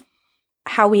of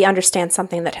how we understand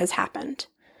something that has happened.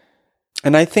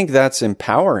 And I think that's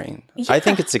empowering. Yeah. I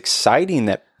think it's exciting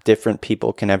that different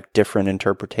people can have different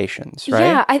interpretations, right?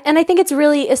 Yeah, I think it's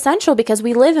really essential because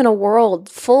we live in a world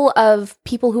full of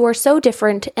people who are so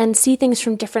different and see things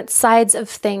from different sides of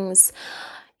things,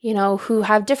 who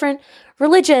have different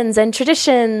religions and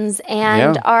traditions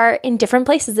and are in different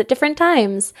places at different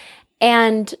times.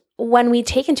 And when we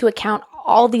take into account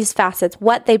all these facets,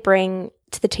 what they bring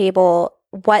to the table,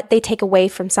 what they take away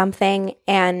from something,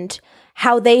 and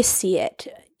how they see it,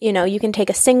 you can take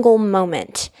a single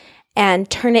moment and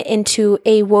turn it into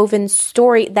a woven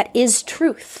story that is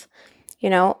truth.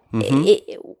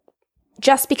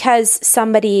 Just because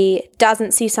somebody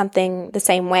doesn't see something the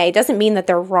same way doesn't mean that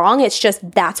they're wrong. It's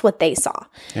just that's what they saw.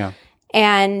 Yeah.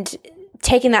 And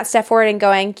taking that step forward and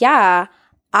going, yeah,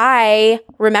 I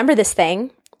remember this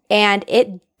thing and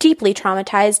it deeply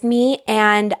traumatized me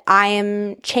and I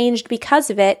am changed because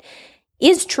of it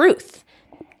is truth.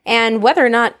 And whether or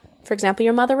not, for example,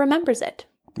 your mother remembers it.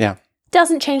 Yeah.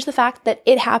 Doesn't change the fact that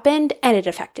it happened and it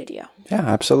affected you. Yeah,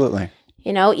 absolutely.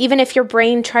 Even if your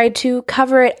brain tried to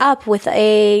cover it up with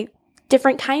a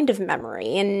different kind of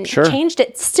memory and changed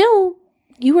it,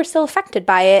 you were still affected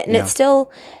by it and it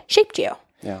still shaped you.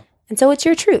 Yeah. And so it's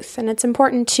your truth, and it's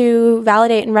important to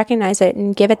validate and recognize it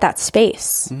and give it that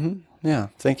space. Yeah,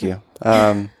 thank you.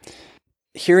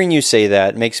 Hearing you say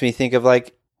that makes me think of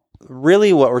like,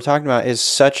 really what we're talking about is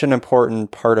such an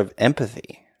important part of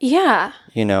empathy. Yeah.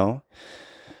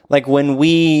 Like when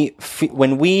we take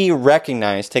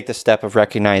the step of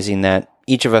recognizing that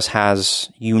each of us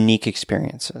has unique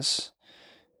experiences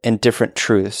and different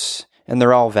truths, and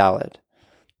they're all valid.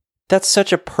 That's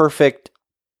such a perfect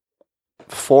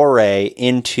foray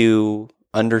into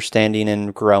understanding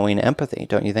and growing empathy,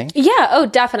 don't you think? Yeah, oh,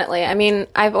 definitely. I mean,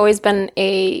 I've always been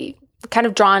kind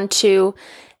of drawn to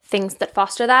things that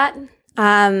foster that.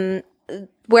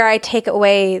 Where I take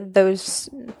away those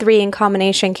three in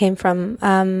combination came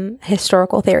from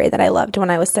historical theory that I loved when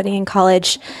I was studying in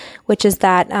college, which is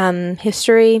that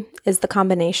history is the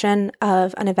combination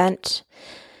of an event,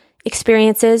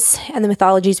 experiences, and the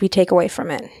mythologies we take away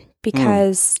from it.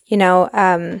 Because,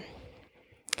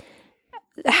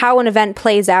 how an event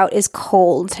plays out is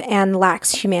cold and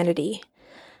lacks humanity.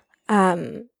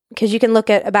 Because you can look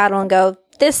at a battle and go,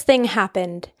 this thing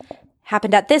happened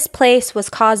at this place, was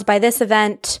caused by this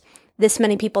event, this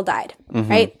many people died,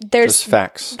 right? There's Just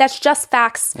facts. That's just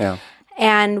facts. Yeah.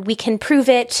 And we can prove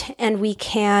it, and we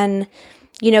can,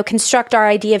 construct our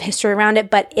idea of history around it,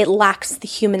 but it lacks the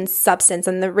human substance.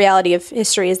 And the reality of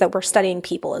history is that we're studying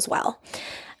people as well.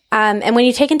 And when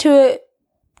you take into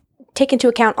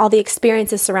account all the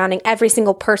experiences surrounding every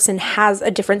single person has a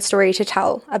different story to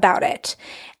tell about it.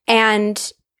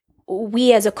 And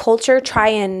we as a culture try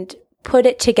and put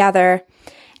it together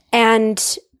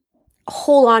and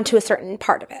hold on to a certain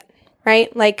part of it,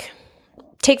 right? Like,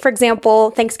 take, for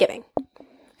example, Thanksgiving,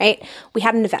 right? We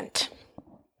had an event.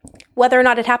 Whether or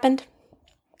not it happened,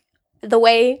 the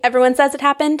way everyone says it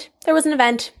happened, there was an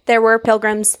event. There were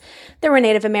pilgrims. There were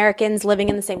Native Americans living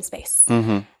in the same space.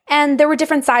 And there were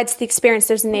different sides to the experience.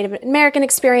 There's a Native American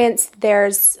experience.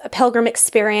 There's a pilgrim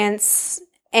experience.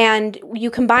 And you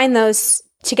combine those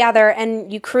together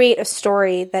and you create a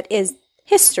story that is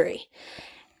history.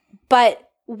 But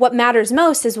what matters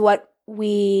most is where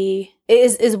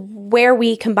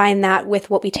we combine that with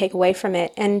what we take away from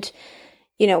it. And,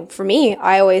 for me,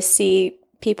 I always see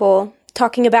people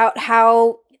talking about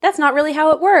how that's not really how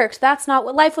it worked. That's not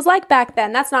what life was like back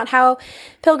then. That's not how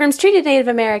pilgrims treated Native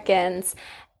Americans.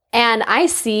 And I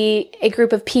see a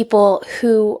group of people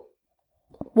who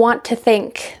want to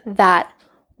think that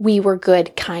we were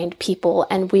good, kind people,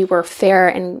 and we were fair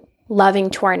and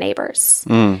loving to our neighbors.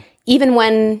 Even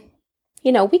when,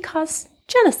 we caused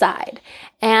genocide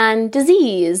and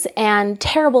disease and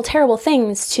terrible, terrible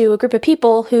things to a group of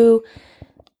people who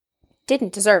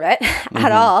didn't deserve it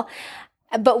at all.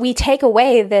 But we take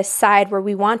away this side where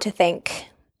we want to think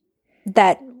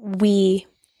that we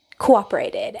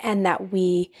cooperated and that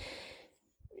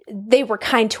they were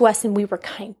kind to us and we were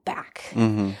kind back.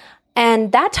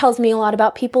 And that tells me a lot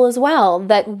about people as well,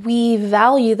 that we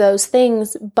value those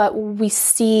things, but we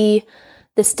see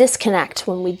this disconnect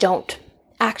when we don't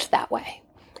act that way.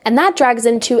 And that drags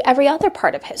into every other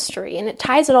part of history, and it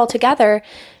ties it all together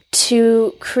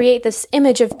to create this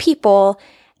image of people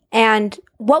and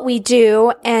what we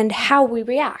do and how we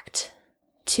react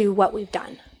to what we've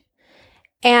done.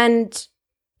 And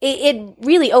it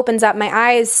really opens up my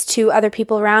eyes to other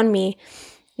people around me.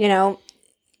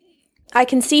 I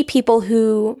can see people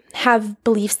who have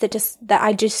beliefs that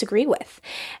I disagree with.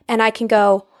 And I can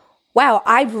go, wow,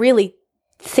 I really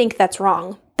think that's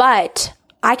wrong. But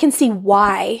I can see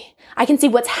why. I can see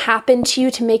what's happened to you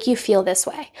to make you feel this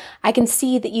way. I can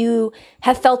see that you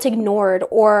have felt ignored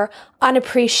or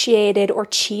unappreciated or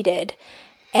cheated.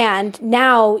 And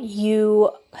now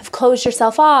you have closed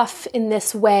yourself off in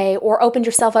this way or opened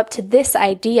yourself up to this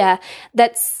idea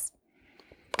that's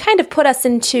kind of put us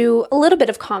into a little bit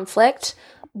of conflict,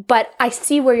 but I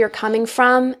see where you're coming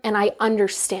from and I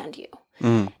understand you.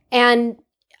 And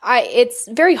it's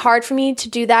very hard for me to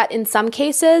do that in some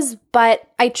cases, but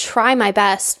I try my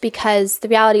best because the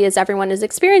reality is everyone is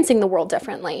experiencing the world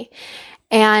differently.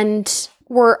 And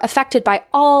we're affected by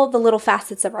all the little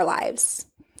facets of our lives.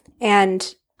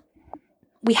 And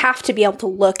we have to be able to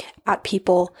look at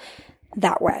people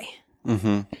that way.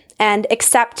 And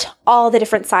accept all the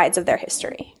different sides of their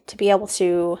history, to be able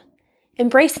to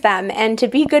embrace them and to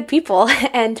be good people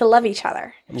and to love each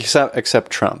other. Except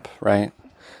Trump, right?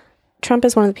 Trump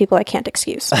is one of the people I can't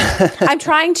excuse. I'm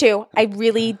trying to. I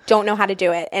really don't know how to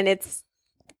do it. And it's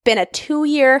been a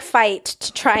 2-year fight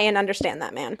to try and understand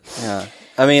that man. Yeah.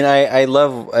 I mean, I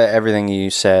love everything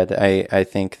you said. I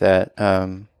think that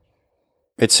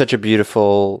it's such a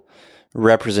beautiful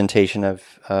representation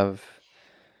of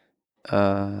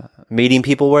meeting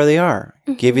people where they are,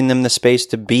 giving them the space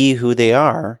to be who they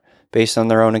are based on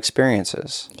their own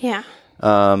experiences. Yeah.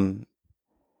 Not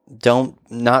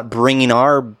bringing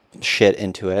our shit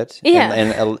into it. Yeah.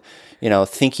 And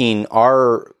thinking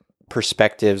our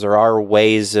perspectives or our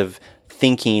ways of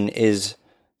thinking is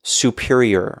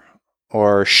superior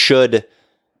or should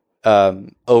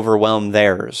overwhelm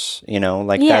theirs.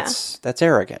 That's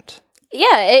arrogant.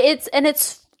 Yeah.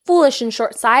 It's foolish and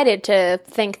short-sighted to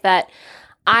think that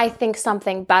I think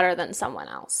something better than someone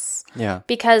else. Yeah.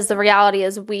 Because the reality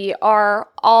is we are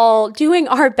all doing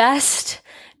our best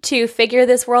to figure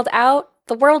this world out.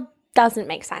 The world doesn't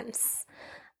make sense.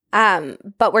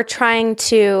 But we're trying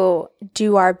to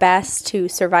do our best to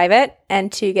survive it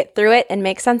and to get through it and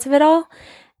make sense of it all.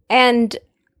 And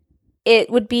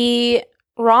it would be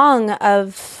wrong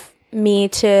of me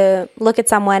to look at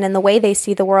someone and the way they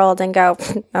see the world and go,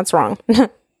 that's wrong.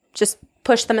 Just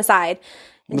push them aside.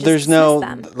 There's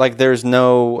nothing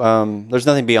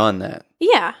beyond that.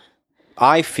 Yeah.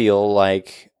 I feel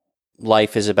like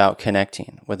life is about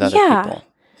connecting with other people.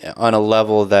 on a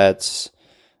level that's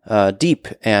deep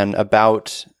and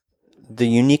about the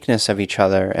uniqueness of each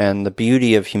other and the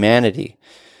beauty of humanity.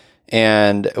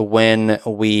 And when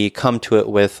we come to it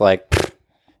with like,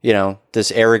 you know,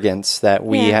 this arrogance that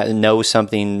we know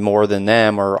something more than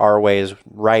them or our way is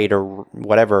right or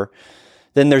whatever,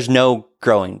 then there's no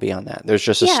growing beyond that. There's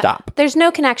just a stop. There's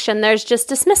no connection. There's just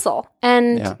dismissal.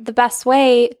 And the best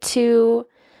way to,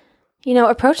 you know,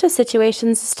 approach those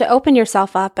situations is to open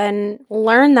yourself up and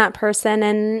learn that person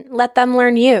and let them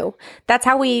learn you. That's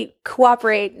how we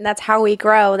cooperate. That's how we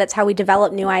grow. That's how we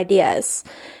develop new ideas.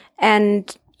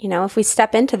 And, you know, if we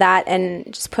step into that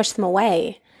and just push them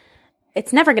away,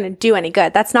 it's never going to do any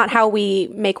good. That's not how we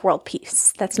make world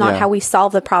peace. That's not how we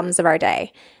solve the problems of our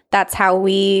day. That's how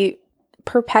we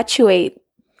perpetuate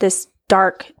this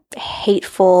dark,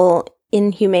 hateful,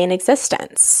 inhumane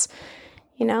existence.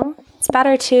 You know, it's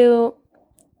better to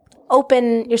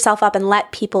open yourself up and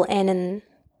let people in and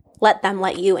let them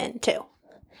let you in too.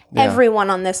 Yeah. Everyone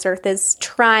on this earth is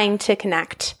trying to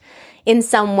connect in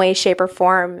some way, shape, or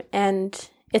form, and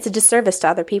it's a disservice to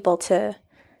other people to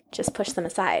just push them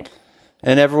aside.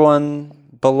 And everyone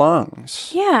belongs.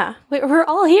 Yeah, we're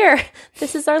all here.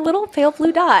 This is our little pale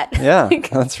blue dot. Yeah,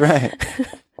 that's right.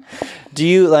 Do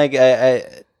you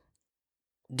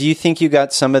do you think you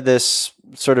got some of this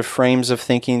sort of frames of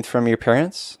thinking from your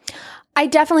parents? I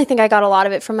definitely think I got a lot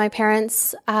of it from my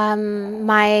parents. So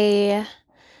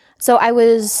I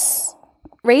was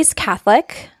raised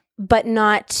Catholic, but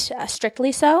not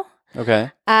strictly so.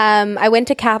 Okay. I went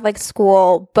to Catholic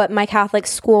school, but my Catholic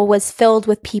school was filled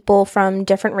with people from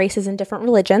different races and different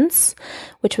religions,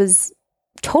 which was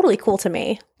totally cool to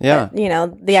me. Yeah. You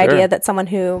know, the idea that someone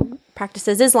who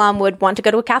practices Islam would want to go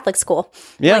to a Catholic school.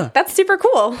 Yeah. Like, that's super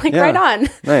cool. Like, right on.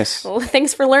 Nice. Well,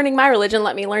 thanks for learning my religion.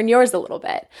 Let me learn yours a little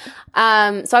bit.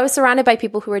 So I was surrounded by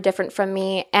people who were different from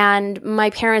me. And my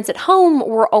parents at home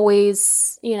were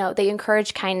always, you know, they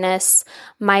encourage kindness.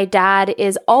 My dad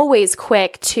is always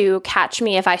quick to catch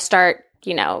me if I start,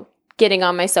 you know, getting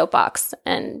on my soapbox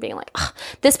and being like,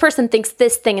 this person thinks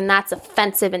this thing and that's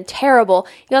offensive and terrible.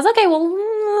 He goes, okay, well,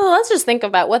 let's just think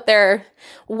about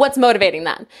what's motivating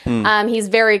them. He's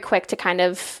very quick to kind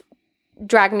of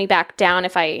drag me back down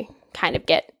if I kind of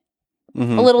get a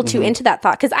little too into that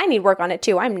thought, because I need work on it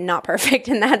too. I'm not perfect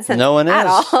in that sense. No one at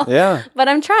is. all. Yeah. But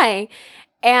I'm trying.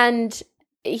 And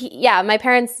my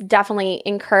parents definitely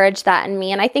encouraged that in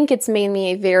me. And I think it's made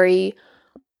me a very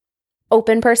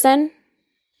open person.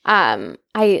 I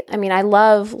mean, I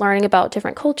love learning about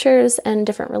different cultures and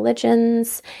different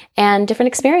religions and different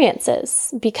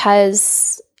experiences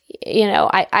because, you know,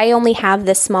 I only have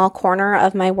this small corner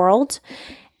of my world,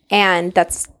 and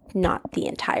that's not the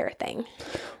entire thing.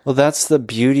 Well, that's the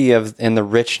beauty of and the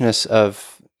richness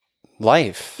of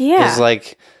life. Yeah. Is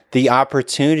like the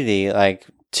opportunity, like,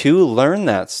 to learn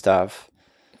that stuff.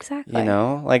 Exactly. You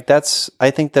know, like I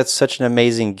think that's such an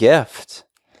amazing gift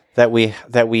that we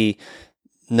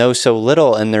know so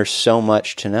little and there's so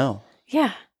much to know.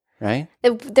 Yeah. Right?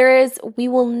 We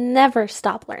will never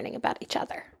stop learning about each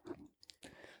other.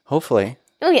 Hopefully.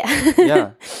 Oh, yeah.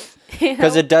 Yeah.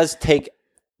 Because it does take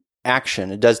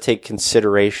action. It does take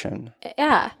consideration.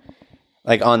 Yeah.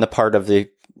 Like on the part of the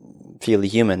Feely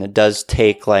Human. It does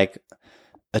take like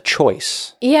a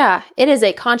choice. Yeah. It is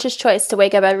a conscious choice to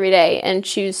wake up every day and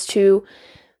choose to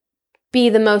be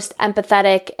the most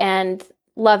empathetic and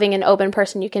loving and open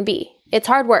person you can be. It's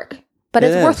hard work, but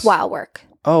it's worthwhile work.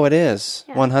 Oh, it is.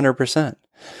 Yeah. 100%.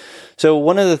 So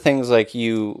one of the things like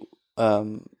you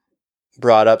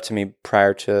brought up to me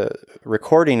prior to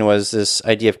recording was this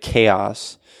idea of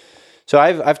chaos. So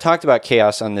I've talked about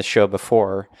chaos on this show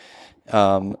before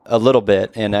a little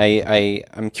bit, and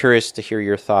I'm curious to hear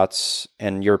your thoughts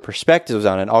and your perspectives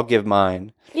on it. I'll give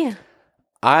mine. Yeah.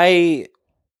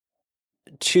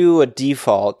 To a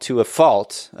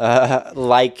fault,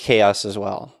 like chaos as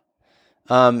well.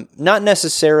 Not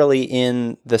necessarily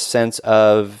in the sense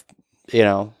of, you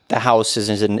know, the house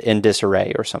is in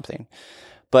disarray or something,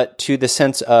 but to the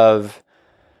sense of,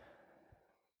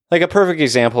 like, a perfect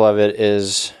example of it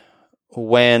is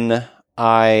when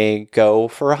I go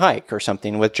for a hike or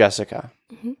something with Jessica.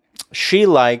 Mm-hmm. She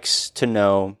likes to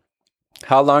know,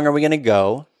 how long are we going to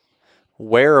go?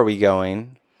 Where are we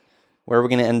going? Where are we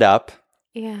going to end up?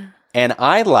 Yeah. And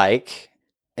I like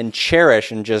and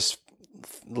cherish and just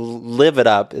live it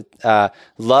up.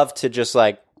 Love to just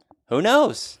like, who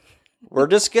knows? We're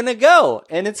just going to go.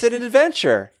 And it's an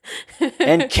adventure.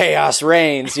 And chaos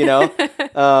reigns, you know?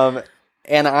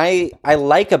 And I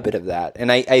like a bit of that.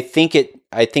 And I think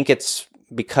it's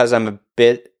because I'm a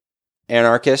bit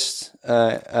anarchist,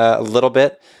 a little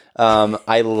bit.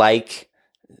 I like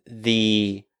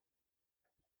the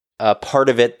a part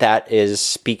of it that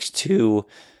speaks to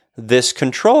this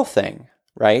control thing,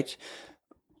 right?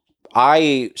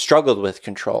 I struggled with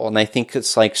control, and I think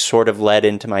it's like sort of led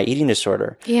into my eating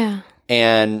disorder. Yeah.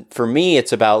 And for me,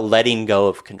 it's about letting go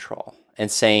of control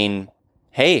and saying,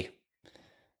 hey,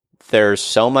 there's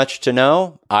so much to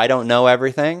know. I don't know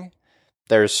everything.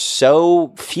 There's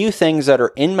so few things that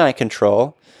are in my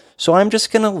control. So I'm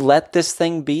just going to let this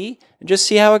thing be and just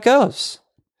see how it goes.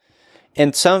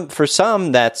 And for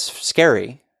some, that's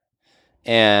scary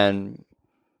and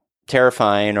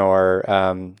terrifying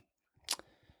or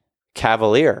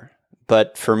cavalier.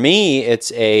 But for me,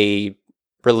 it's a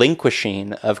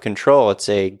relinquishing of control. It's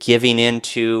a giving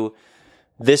into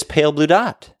this pale blue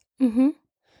dot. Mm-hmm.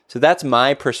 So that's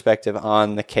my perspective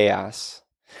on the chaos.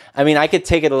 I mean, I could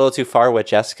take it a little too far with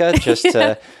Jessica just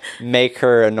to make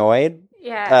her annoyed.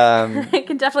 Yeah, I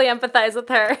can definitely empathize with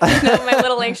her. You know, my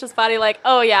little anxious body, like,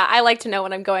 oh yeah, I like to know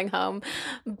when I'm going home.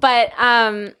 But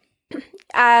Paul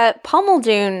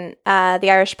Muldoon, the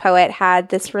Irish poet, had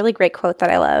this really great quote that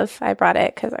I love. I brought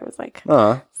it because I was like,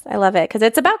 I love it because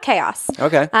it's about chaos.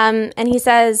 Okay. And he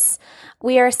says,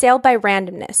 we are assailed by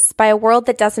randomness, by a world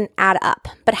that doesn't add up.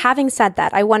 But having said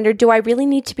that, I wonder, do I really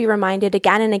need to be reminded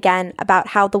again and again about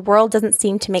how the world doesn't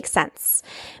seem to make sense?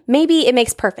 Maybe it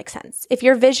makes perfect sense. If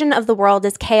your vision of the world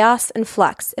is chaos and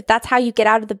flux, if that's how you get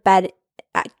out of bed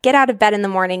in the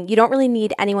morning, you don't really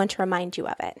need anyone to remind you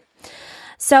of it.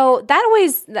 So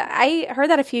I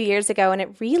heard that a few years ago, and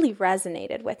it really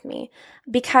resonated with me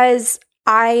because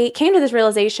I came to this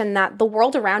realization that the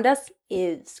world around us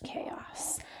is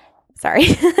chaos. Sorry.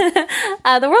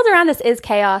 The world around us is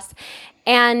chaos,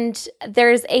 and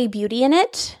there's a beauty in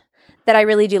it that I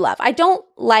really do love. I don't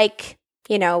like,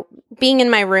 being in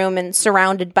my room and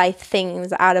surrounded by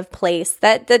things out of place.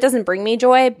 That doesn't bring me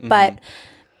joy, but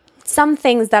some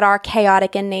things that are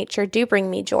chaotic in nature do bring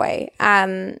me joy.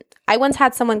 I once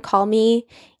had someone call me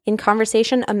in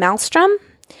conversation a maelstrom,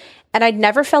 and I'd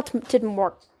never felt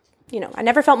more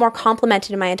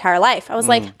complimented in my entire life. I was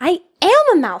like, I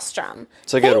am a maelstrom.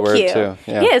 It's a good word too.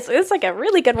 Yeah. Yes, it's like a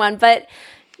really good one. But,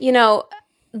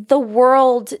 the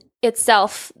world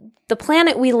itself, the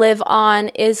planet we live on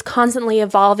is constantly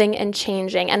evolving and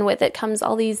changing. And with it comes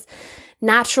all these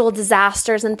natural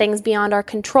disasters and things beyond our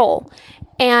control.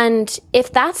 And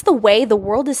if that's the way the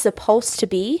world is supposed to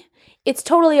be, it's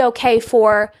totally okay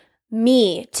for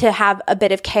me to have a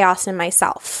bit of chaos in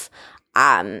myself.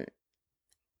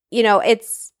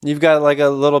 You've got like a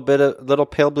little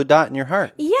pale blue dot in your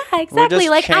heart. Yeah, exactly.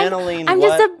 We're just channeling I'm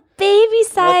just a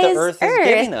baby-sized what the earth is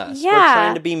giving us. Yeah. We're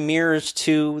trying to be mirrors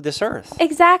to this earth.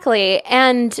 Exactly.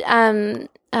 And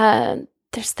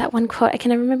there's that one quote, I can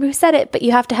never remember who said it, but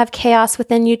you have to have chaos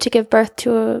within you to give birth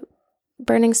to a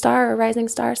burning star or a rising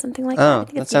star, something like that. Oh,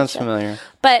 that sounds familiar.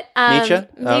 But Nietzsche?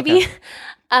 Maybe.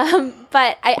 Okay.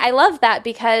 But I love that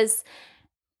because,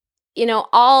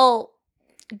 all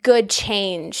good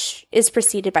change is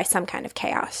preceded by some kind of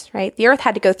chaos, right? The earth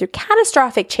had to go through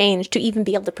catastrophic change to even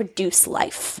be able to produce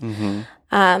life.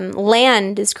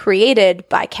 Land is created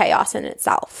by chaos in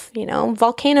itself.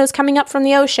 Volcanoes coming up from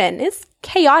the ocean. It's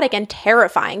chaotic and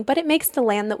terrifying, but it makes the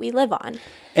land that we live on.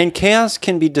 And chaos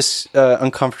can be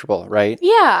uncomfortable, right?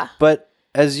 Yeah. But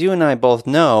as you and I both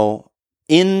know,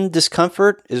 in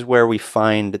discomfort is where we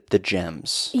find the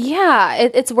gems. Yeah,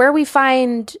 it's where we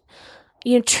find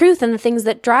truth in the things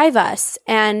that drive us.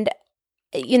 And,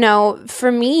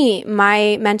 for me,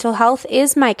 my mental health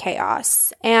is my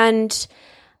chaos. And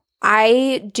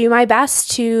I do my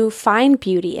best to find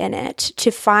beauty in it,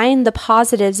 to find the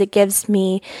positives it gives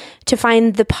me, to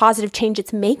find the positive change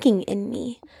it's making in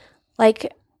me.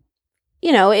 Like,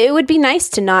 it would be nice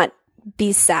to not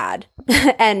be sad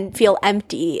and feel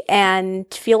empty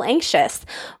and feel anxious.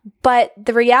 But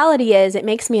the reality is it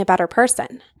makes me a better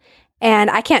person.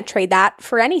 And I can't trade that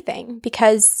for anything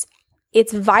because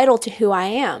it's vital to who I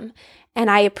am. And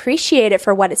I appreciate it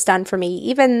for what it's done for me,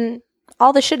 even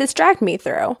all the shit it's dragged me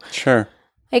through. Sure.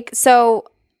 So,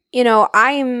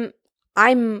 I'm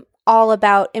all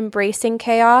about embracing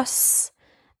chaos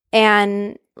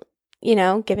and,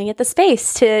 giving it the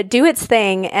space to do its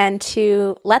thing and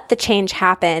to let the change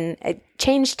happen.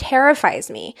 Change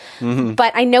terrifies me,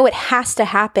 but I know it has to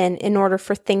happen in order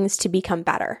for things to become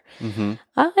better and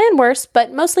worse,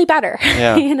 but mostly better,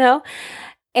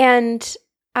 And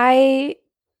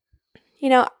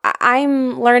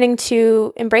I'm learning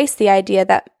to embrace the idea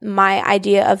that my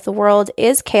idea of the world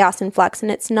is chaos and flux,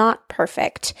 and it's not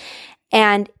perfect.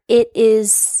 And it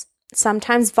is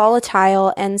sometimes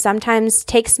volatile and sometimes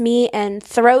takes me and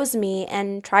throws me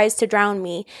and tries to drown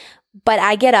me. But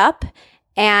I get up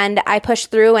and I push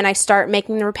through and I start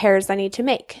making the repairs I need to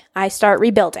make. I start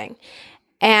rebuilding.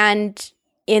 And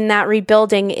in that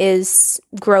rebuilding is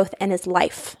growth and is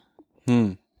life.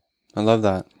 I love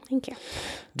that. Thank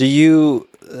you.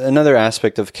 Another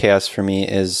aspect of chaos for me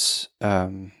is I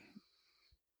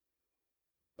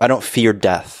don't fear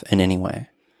death in any way.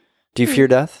 Do you fear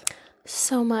death?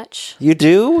 So much. You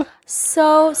do?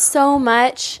 So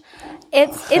much.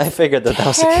 It's I figured that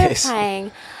was the case.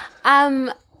 terrifying.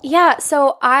 Yeah,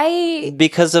 so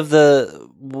Because of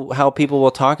how people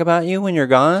will talk about you when you're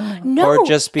gone? No, or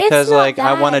just because it's not like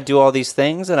I that. want to do all these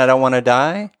things and I don't want to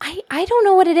die? I don't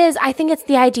know what it is. I think it's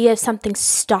the idea of something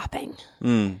stopping.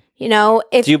 You know,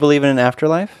 if Do you believe in an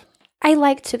afterlife? I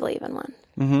like to believe in one.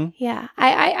 Mm-hmm. Yeah,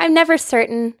 I'm never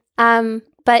certain.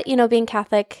 But you know, being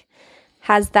Catholic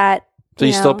has that. So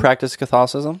you still practice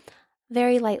Catholicism?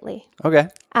 Very lightly. Okay.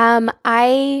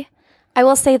 I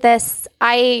will say this.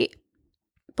 I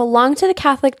belong to the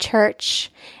Catholic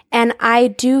Church, and I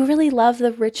do really love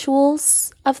the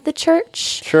rituals of the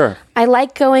church. Sure. I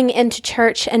like going into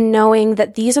church and knowing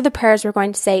that these are the prayers we're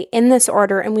going to say in this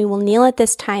order, and we will kneel at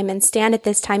this time and stand at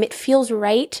this time. It feels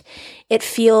right. It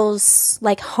feels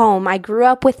like home. I grew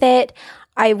up with it.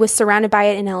 I was surrounded by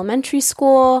it in elementary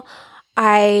school.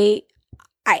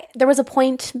 There was a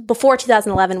point before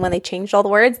 2011 when they changed all the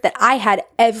words that I had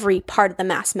every part of the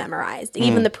Mass memorized,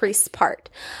 even the priest's part.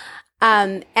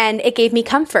 And it gave me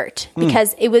comfort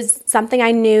because it was something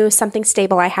I knew, something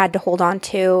stable I had to hold on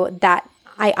to that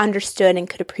I understood and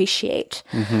could appreciate.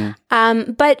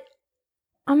 But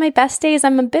on my best days,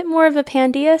 I'm a bit more of a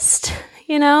pandeist,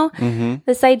 you know?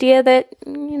 This idea that,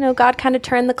 you know, God kind of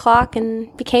turned the clock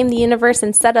and became the universe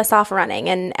and set us off running.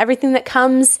 And everything that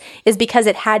comes is because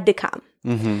it had to come.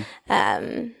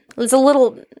 It was a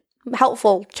little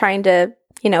helpful trying to,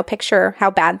 you know, picture how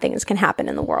bad things can happen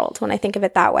in the world when I think of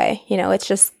it that way. You know, it's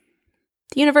just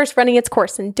the universe running its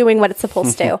course and doing what it's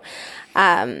supposed to.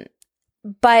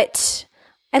 But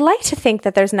I like to think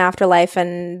that there's an afterlife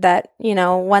and that, you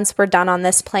know, once we're done on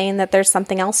this plane, that there's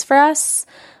something else for us.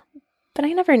 But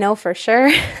I never know for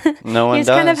sure. No one You just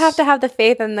does. kind of have to have the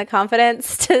faith and the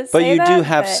confidence to But say you that, do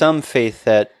have but- some faith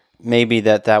that maybe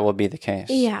that will be the case.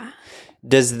 Yeah.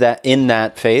 Does that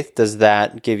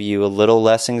give you a little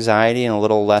less anxiety and a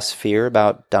little less fear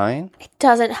about dying?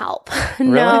 Doesn't help.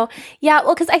 Really? No. Yeah,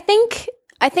 well, because I think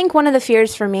one of the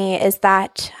fears for me is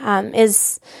that I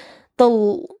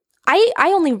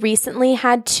only recently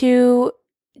had to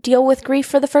deal with grief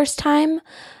for the first time.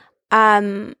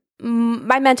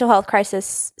 My mental health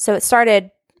crisis, so it started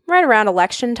right around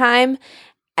election time,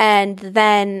 and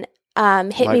then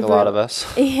hit me Like a lot of us.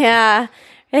 Yeah.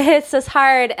 It hits us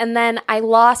hard. And then I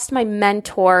lost my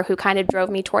mentor who kind of drove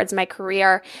me towards my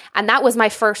career. And that was my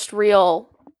first real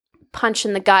punch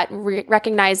in the gut,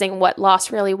 recognizing what loss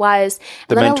really was.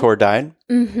 The And then mentor died?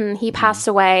 he passed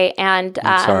away. And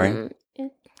I'm sorry.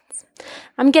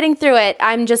 I'm getting through it.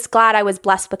 I'm just glad I was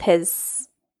blessed with his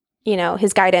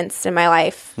guidance in my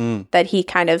life, that he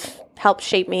kind of helped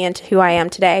shape me into who I am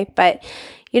today. But,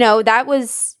 you know, it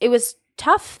was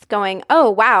tough going, oh,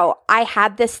 wow, I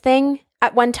had this thing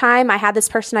at one time. I had this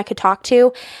person I could talk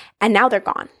to, and now they're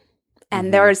gone.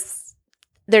 And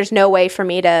there's no way for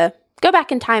me to go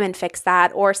back in time and fix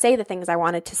that or say the things I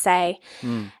wanted to say.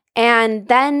 And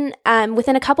then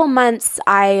within a couple months,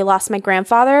 I lost my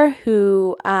grandfather,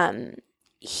 who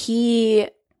he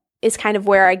is kind of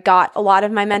where I got a lot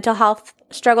of my mental health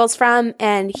struggles from.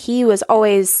 And he was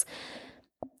always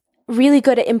really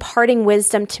good at imparting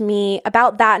wisdom to me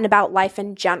about that and about life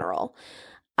in general.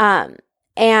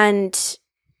 And,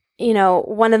 you know,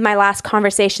 one of my last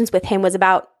conversations with him was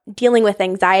about dealing with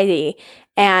anxiety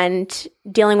and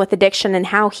dealing with addiction and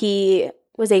how he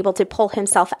was able to pull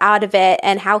himself out of it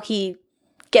and how he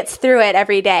gets through it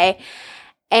every day.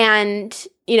 And,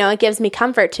 you know, it gives me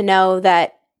comfort to know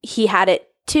that he had it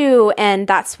too, and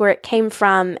that's where it came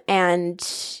from. And,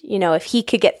 you know, if he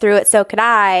could get through it, so could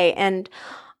I, and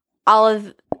all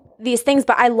of these things.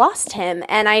 But I lost him,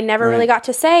 and I never really got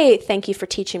to say thank you for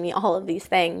teaching me all of these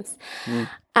things.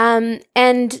 And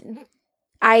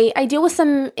I deal with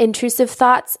some intrusive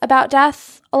thoughts about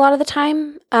death a lot of the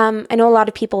time. I know a lot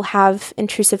of people have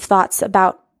intrusive thoughts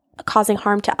about causing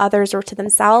harm to others or to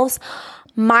themselves.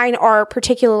 Mine are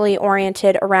particularly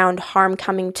oriented around harm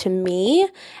coming to me,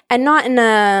 and not in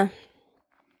a,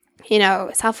 you know,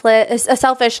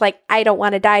 selfish, like I don't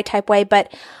want to die type way,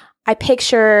 but I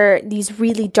picture these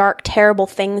really dark, terrible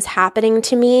things happening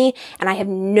to me, and I have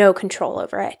no control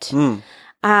over it.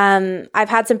 I've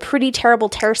had some pretty terrible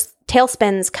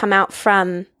tailspins come out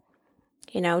from,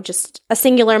 you know, just a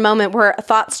singular moment where a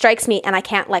thought strikes me and I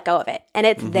can't let go of it, and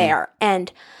it's there,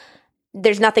 and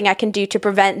there's nothing I can do to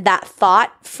prevent that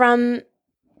thought from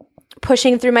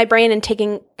pushing through my brain and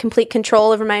taking complete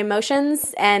control over my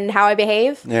emotions and how I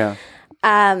behave. Yeah.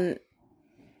 And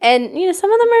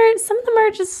some of them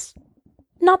are just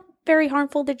not very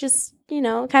harmful. They're just,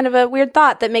 kind of a weird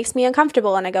thought that makes me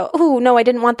uncomfortable. And I go, oh, no, I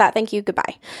didn't want that. Thank you.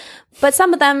 Goodbye. But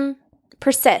some of them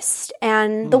persist.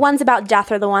 And the ones about death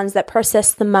are the ones that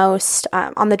persist the most.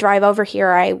 On the drive over here,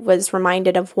 I was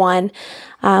reminded of one,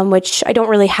 which I don't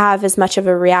really have as much of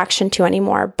a reaction to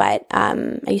anymore. But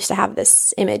I used to have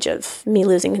this image of me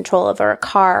losing control over a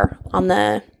car on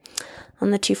the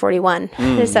 241.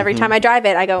 Just every time I drive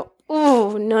it, I go,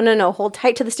 oh, no, hold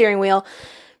tight to the steering wheel.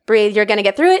 Breathe, you're going to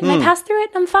get through it. And I pass through it,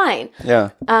 I'm fine. Yeah.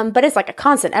 But it's like a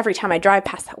constant. Every time I drive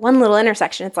past that one little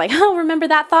intersection, it's like, oh, remember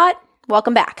that thought?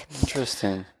 Welcome back.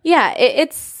 Interesting. Yeah,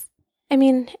 it's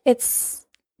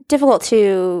difficult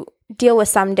to deal with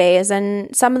some days,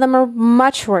 and some of them are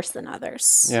much worse than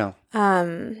others. Yeah.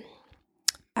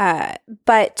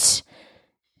 But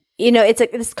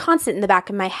it's constant in the back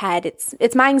of my head.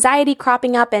 It's my anxiety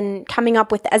cropping up and coming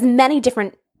up with as many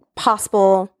different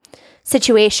possible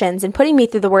situations and putting me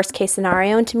through the worst case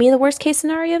scenario. And to me, the worst case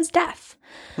scenario is death,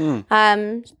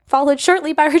 followed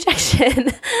shortly by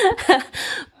rejection.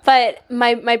 But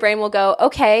my brain will go,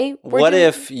 okay. What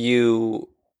if you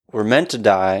were meant to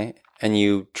die and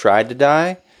you tried to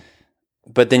die,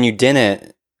 but then you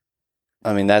didn't?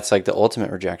 I mean, that's like the ultimate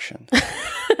rejection.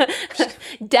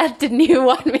 Death didn't even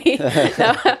want me.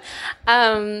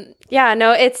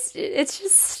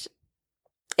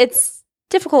 It's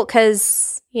difficult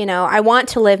because, I want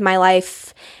to live my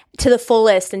life to the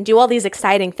fullest and do all these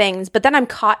exciting things, but then I'm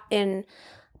caught in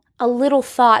a little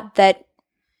thought that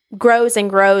grows and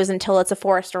grows until it's a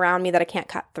forest around me that I can't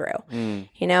cut through.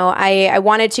 I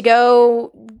wanted to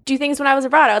go do things when I was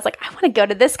abroad. I was like, I want to go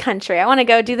to this country. I want to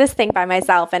go do this thing by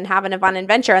myself and have an fun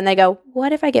adventure. And they go,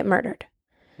 what if I get murdered?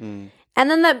 And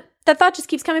then the thought just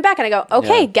keeps coming back. And I go,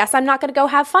 okay, guess I'm not going to go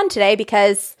have fun today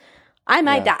because I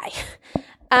might die.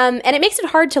 And it makes it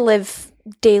hard to live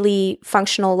daily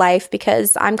functional life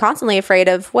because I'm constantly afraid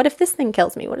of what if this thing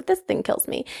kills me? What if this thing kills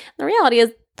me? And the reality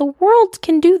is the world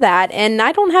can do that. And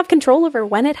I don't have control over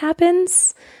when it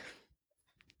happens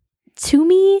to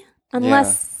me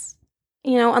unless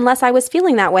I was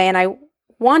feeling that way and I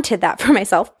wanted that for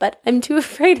myself, but I'm too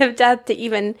afraid of death to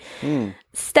even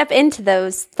step into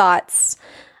those thoughts.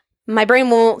 My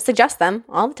brain will suggest them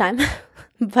all the time,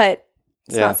 but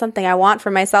it's not something I want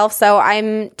for myself. So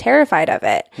I'm terrified of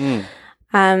it.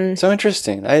 So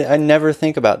interesting. I never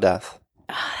think about death.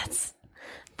 Oh,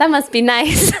 that must be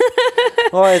nice.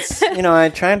 Well, it's,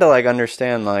 I'm trying to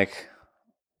understand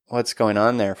what's going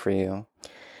on there for you.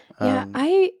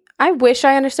 I wish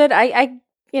I understood. I'm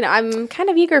kind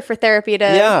of eager for therapy to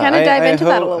kind of dive into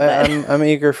that a little bit. I'm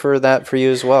eager for that for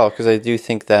you as well, because I do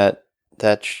think that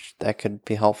could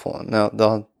be helpful.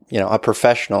 Now, a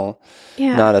professional,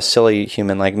 not a silly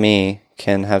human like me,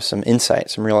 can have some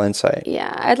real insight.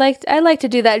 Yeah, I'd like to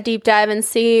do that deep dive and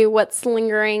see what's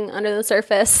lingering under the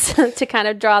surface to kind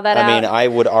of draw that out. I mean, I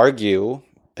would argue,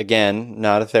 again,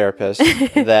 not a therapist,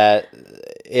 that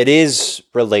it is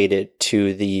related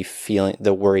to the feeling,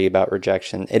 the worry about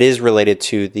rejection. It is related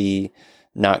to the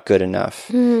not good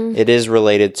enough. It is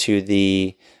related to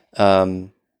the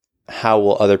how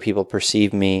will other people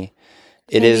perceive me.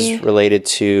 It is related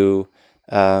to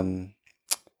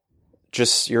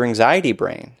just your anxiety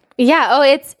brain. Yeah. Oh,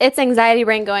 it's anxiety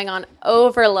brain going on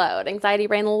overload. Anxiety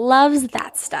brain loves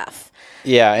that stuff.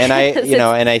 Yeah, and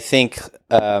I think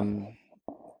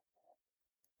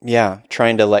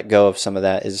trying to let go of some of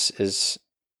that is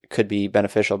could be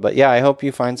beneficial. But yeah, I hope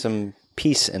you find some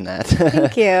peace in that.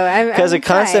 Thank you. Because a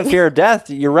constant fear of death,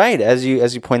 you're right, as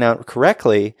you point out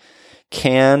correctly,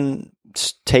 can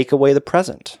take away the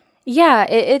present. Yeah,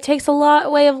 it takes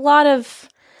away a lot of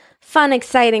fun,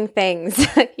 exciting things.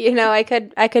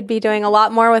 I could be doing a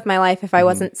lot more with my life if I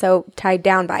wasn't so tied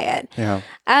down by it. Yeah.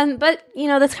 But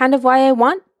that's kind of why I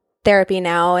want therapy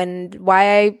now and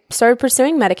why I started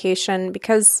pursuing medication,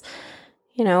 because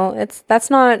that's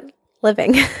not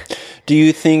living. Do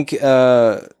you think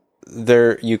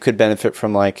you could benefit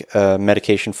from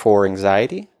medication for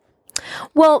anxiety?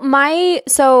 Well, my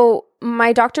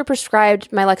doctor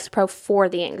prescribed my Lexapro for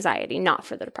the anxiety, not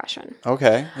for the depression.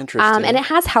 Okay, interesting. And it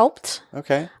has helped.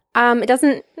 Okay. It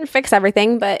doesn't fix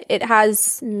everything, but it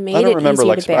has made I don't it remember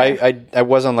easy to bear. I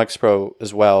was on Lexapro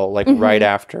as well, right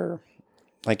after,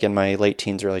 in my late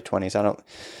teens, early 20s. I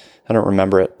don't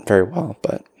remember it very well,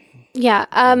 but yeah.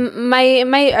 My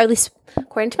or at least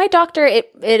according to my doctor,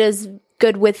 it is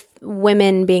good with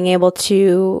women being able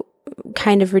to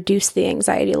kind of reduce the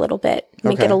anxiety a little bit,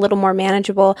 make it a little more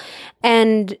manageable.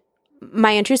 And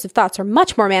my intrusive thoughts are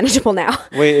much more manageable now.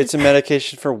 Wait, it's a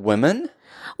medication for women?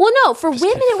 Well, no, for women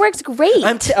it works great.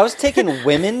 I was taking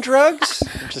women drugs?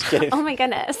 I'm just kidding. Oh my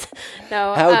goodness.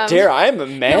 No. How dare I am a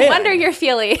man. No wonder you're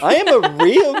feely. I am a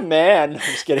real man. I'm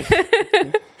just kidding.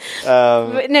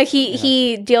 But no,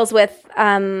 he deals with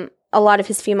a lot of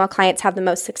his female clients have the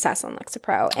most success on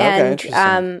Lexapro. And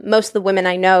interesting. most of the women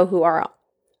I know who are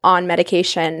on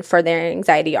medication for their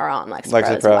anxiety are on Lexapro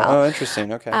as well. Oh,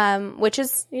 interesting. Okay. Which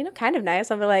is, kind of nice.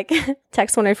 I'll be like,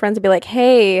 text one of my friends and be like,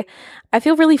 hey, I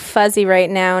feel really fuzzy right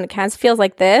now and it kind of feels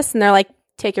like this. And they're like,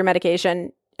 take your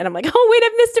medication. And I'm like, oh, wait,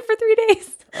 I've missed it for 3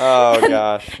 days. Oh,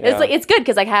 gosh. It's like, it's good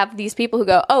because I have these people who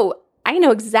go, oh, I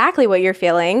know exactly what you're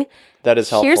feeling. That is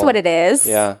helpful. Here's what it is.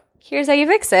 Yeah. Here's how you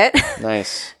fix it.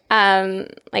 Nice.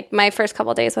 Like my first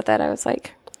couple of days with it, I was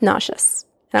like nauseous.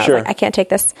 And I Sure. was like, I can't take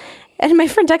this. And my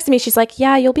friend texted me. She's like,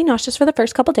 yeah, you'll be nauseous for the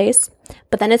first couple of days,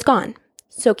 but then it's gone.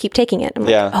 So keep taking it. I'm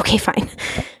like, okay, fine.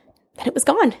 And it was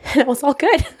gone. And it was all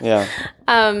good. Yeah.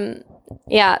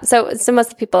 Yeah. So most of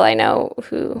the people I know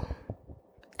who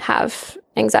have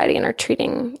anxiety and are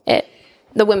treating it,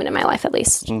 the women in my life at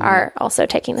least, are also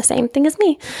taking the same thing as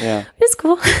me. Yeah. It's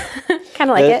cool. Kind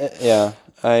of like it. Yeah.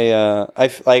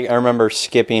 I remember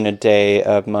skipping a day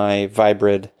of my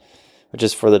Vibrid, which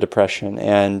is for the depression,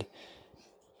 and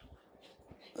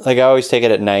like I always take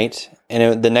it at night,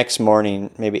 and the next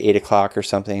morning, maybe 8 o'clock or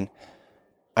something,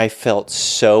 I felt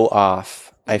so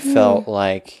off. I felt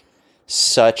like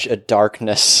such a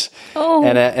darkness. Oh.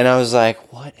 And I was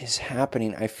like, what is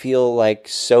happening? I feel like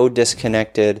so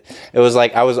disconnected. It was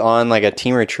like I was on like a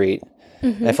team retreat.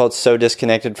 I felt so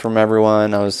disconnected from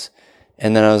everyone.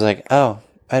 And then I was like, oh,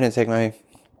 I didn't take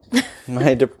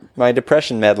my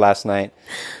depression med last night.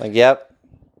 Like, yep,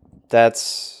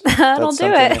 that's That'll do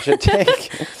something it. I should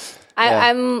take.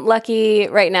 I'm lucky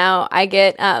right now. I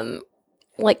get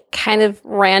like kind of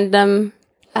random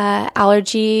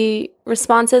allergy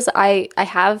responses. I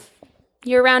have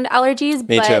year-round allergies,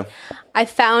 Me but too. I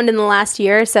found in the last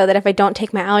year or so that if I don't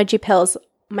take my allergy pills,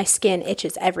 my skin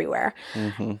itches everywhere.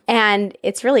 And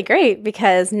it's really great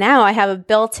because now I have a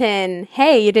built-in,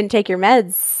 hey, you didn't take your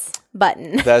meds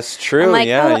button. That's true. I'm like,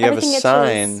 yeah, oh, you have a everything itches.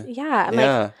 sign. Yeah. I'm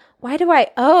Yeah. like, why do I?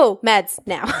 Oh, meds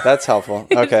now. That's helpful.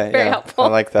 Okay, very yeah, helpful. I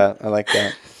like that.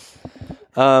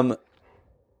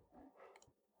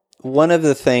 One of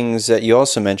the things that you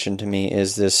also mentioned to me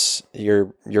is this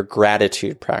your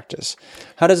gratitude practice.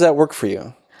 How does that work for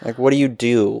you? Like, what do you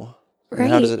do? And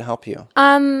how does it help you?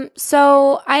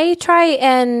 So I try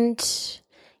and,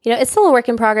 it's still a work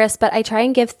in progress, but I try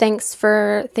and give thanks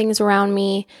for things around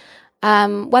me,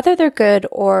 whether they're good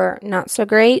or not so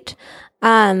great.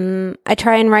 I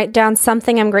try and write down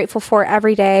something I'm grateful for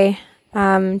every day.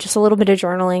 Just a little bit of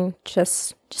journaling,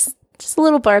 just a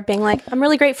little blurb being like, I'm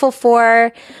really grateful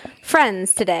for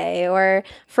friends today, or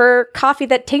for coffee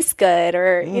that tastes good,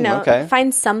 or, okay.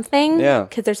 find something. Yeah.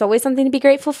 Because there's always something to be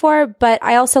grateful for. But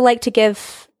I also like to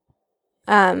give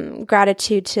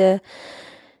gratitude to,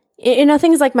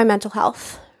 things like my mental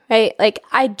health, right? Like,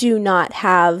 I do not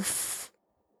have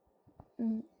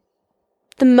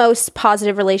the most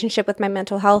positive relationship with my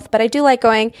mental health, but I do like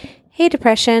going, hey,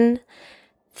 depression,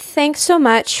 thanks so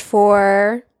much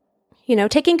for,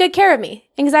 taking good care of me.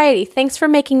 Anxiety, thanks for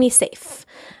making me safe.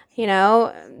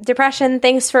 Depression,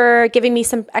 thanks for giving me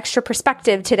some extra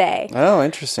perspective today. Oh,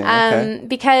 interesting. Okay.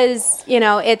 Because,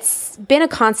 it's been a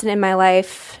constant in my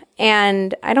life,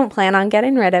 and I don't plan on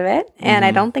getting rid of it. And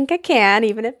I don't think I can,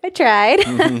 even if I tried.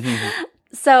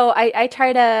 So I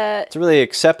try to... It's really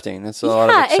accepting. It's a lot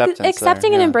of acceptance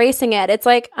accepting and embracing it. It's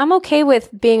like, I'm okay with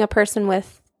being a person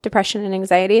with depression and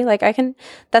anxiety. Like,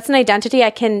 that's an identity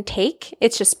I can take.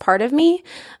 It's just part of me,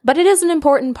 but it is an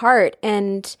important part.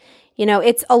 And,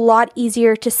 it's a lot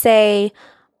easier to say,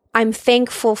 I'm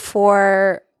thankful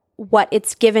for what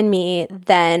it's given me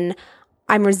than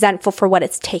I'm resentful for what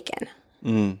it's taken.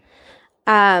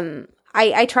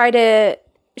 I try to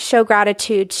show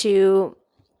gratitude to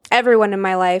everyone in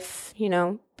my life,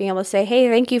 being able to say, hey,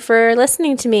 thank you for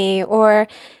listening to me, or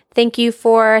thank you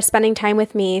for spending time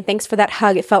with me. Thanks for that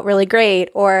hug. It felt really great.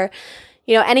 Or,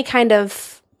 any kind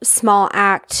of small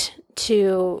act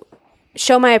to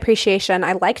show my appreciation.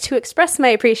 I like to express my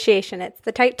appreciation. It's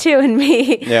the type 2 in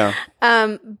me. Yeah.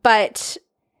 But,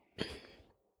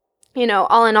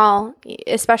 all in all,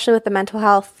 especially with the mental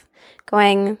health,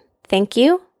 going, thank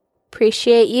you,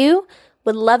 appreciate you,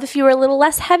 would love if you were a little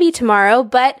less heavy tomorrow,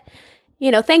 but,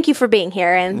 thank you for being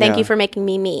here, and thank you for making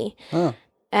me me. Oh.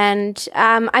 And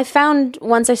I found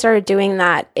once I started doing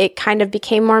that, it kind of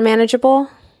became more manageable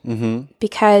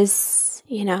because,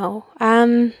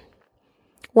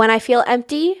 when I feel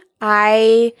empty,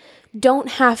 I don't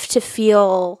have to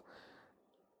feel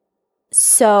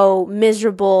so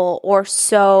miserable or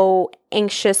so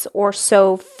anxious or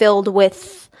so filled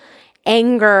with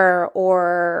anger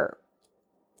or,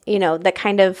 the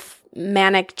kind of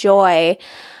manic joy,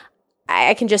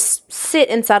 I can just sit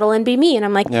and settle and be me. And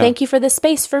I'm like, thank you for this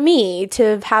space for me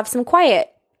to have some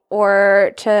quiet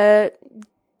or to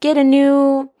get a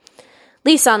new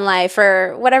lease on life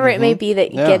or whatever it may be that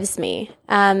it gives me.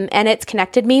 And it's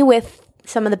connected me with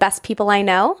some of the best people I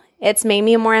know. It's made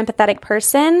me a more empathetic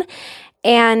person.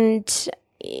 And,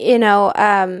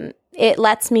 it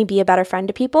lets me be a better friend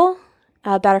to people,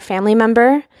 a better family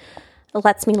member. It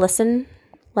lets me listen,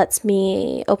 lets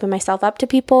me open myself up to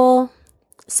people.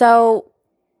 So,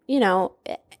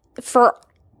 for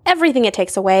everything it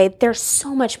takes away, there's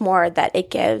so much more that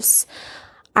it gives.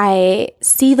 I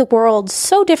see the world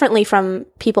so differently from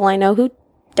people I know who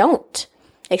don't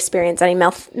experience any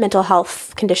mental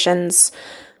health conditions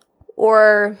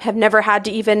or have never had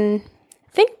to even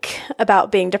think about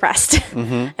being depressed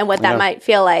and what that might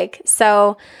feel like.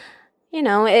 So,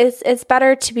 it's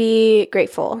better to be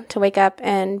grateful, to wake up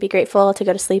and be grateful, to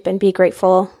go to sleep and be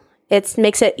grateful. It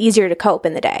makes it easier to cope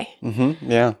in the day.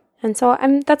 Yeah. And so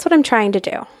that's what I'm trying to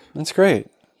do. That's great.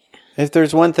 If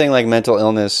there's one thing like mental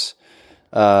illness,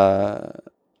 our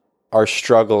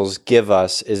struggles give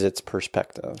us is its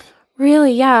perspective.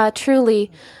 Really? Yeah, truly.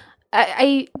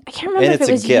 I can't remember if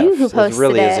it was you who posted it. It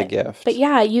really is a gift. But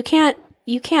yeah, you can't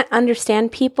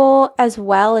understand people as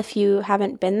well if you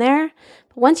haven't been there.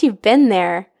 But once you've been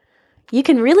there, you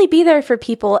can really be there for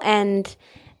people and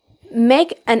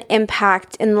make an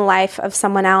impact in the life of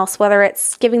someone else, whether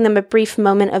it's giving them a brief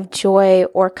moment of joy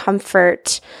or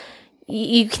comfort.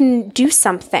 You can do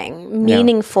something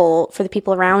meaningful for the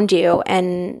people around you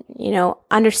and,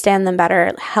 understand them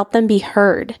better, help them be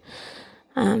heard.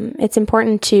 It's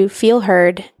important to feel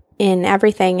heard in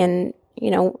everything. And,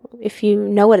 if you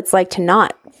know what it's like to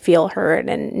not feel heard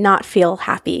and not feel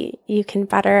happy, you can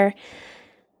better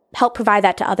help provide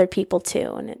that to other people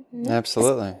too. And it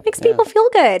absolutely makes people feel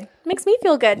good. Makes me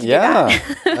feel good to do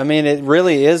that. I mean, it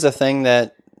really is a thing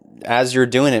that as you're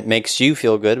doing it makes you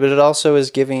feel good, but it also is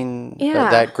giving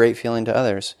that great feeling to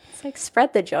others. It's like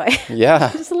spread the joy.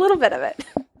 Yeah. Just a little bit of it.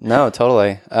 No,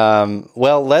 totally.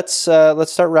 Well, let's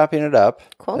start wrapping it up.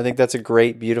 Cool. I think that's a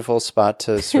great, beautiful spot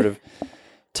to sort of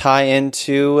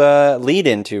lead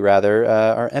into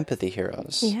our empathy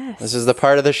heroes. Yes. This is the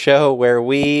part of the show where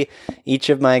each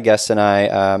of my guests and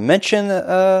I, mention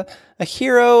a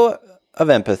hero of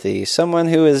empathy, someone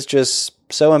who is just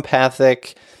so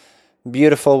empathic,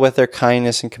 beautiful with their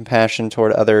kindness and compassion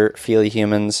toward other feely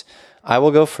humans. I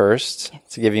will go first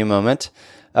to give you a moment.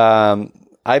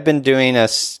 I've been doing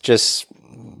just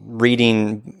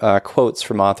reading quotes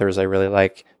from authors I really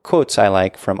like. Quotes I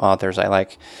like from authors I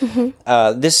like.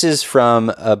 This is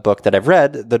from a book that I've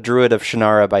read, The Druid of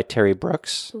Shannara by Terry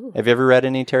Brooks. Ooh. Have you ever read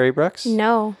any Terry Brooks?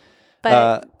 No,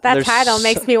 but that title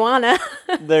makes me wanna.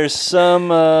 There's some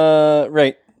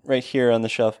right here on the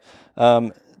shelf.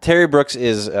 Terry Brooks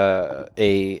is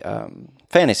a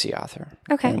fantasy author.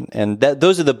 Okay, and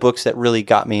those are the books that really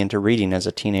got me into reading as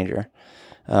a teenager.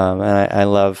 And I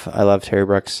love Terry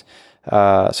Brooks.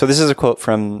 So this is a quote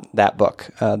from that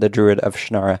book, The Druid of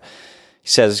Shannara. He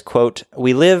says, quote,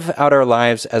 "We live out our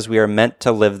lives as we are meant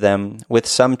to live them, with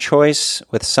some choice,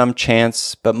 with some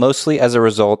chance, but mostly as a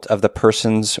result of the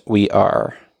persons we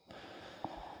are."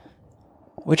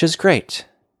 Which is great.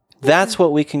 Yeah. That's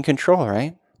what we can control,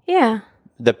 right? Yeah.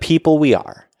 The people we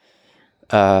are.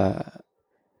 The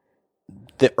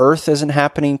earth isn't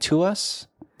happening to us.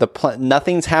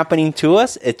 Nothing's happening to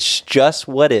us. It's just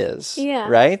what is. Yeah.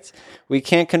 Right? We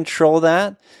can't control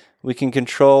that. We can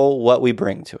control what we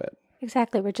bring to it.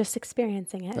 Exactly. We're just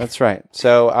experiencing it. That's right.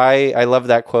 So I love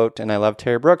that quote, and I love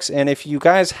Terry Brooks. And if you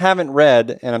guys haven't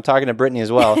read, and I'm talking to Brittany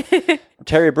as well,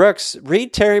 Terry Brooks,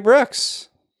 read Terry Brooks.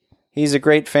 He's a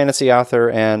great fantasy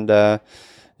author, and those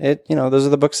are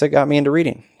the books that got me into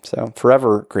reading. So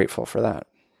forever grateful for that.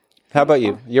 How about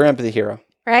you? Your empathy hero.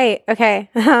 Right.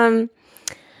 Okay.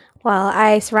 Well,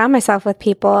 I surround myself with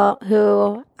people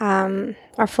who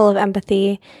are full of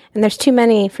empathy, and there's too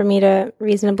many for me to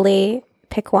reasonably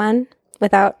pick one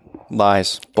without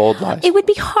bold lies. It would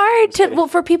be hard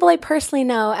for people I personally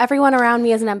know. Everyone around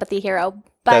me is an empathy hero,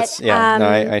 but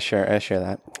I share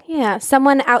that. Yeah,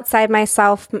 someone outside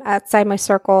myself, outside my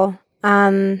circle.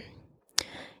 I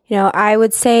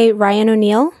would say Ryan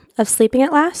O'Neal of Sleeping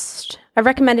at Last. I've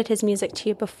recommended his music to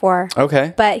you before.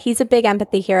 Okay, but he's a big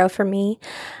empathy hero for me.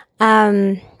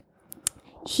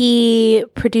 He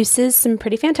produces some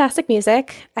pretty fantastic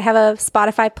music. I have a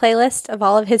Spotify playlist of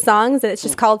all of his songs, and it's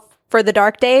just called for the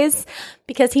dark days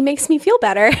because he makes me feel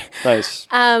better. Nice.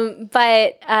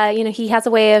 But he has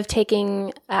a way of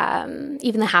taking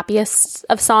even the happiest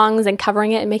of songs and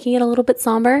covering it and making it a little bit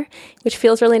somber, which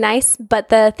feels really nice. But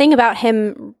the thing about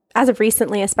him, as of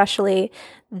recently especially,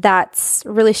 that's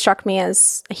really struck me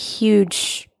as a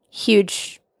huge,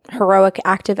 huge heroic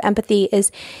act of empathy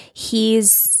is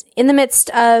he's in the midst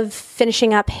of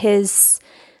finishing up his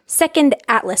second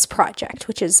Atlas project,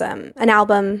 which is an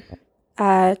album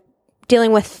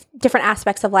dealing with different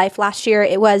aspects of life. Last year,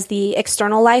 it was the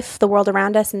external life, the world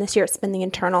around us, and this year it's been the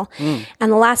internal.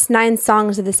 And the last 9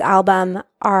 songs of this album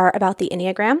are about the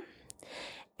Enneagram.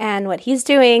 And what he's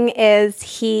doing is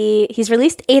he's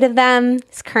released 8 of them.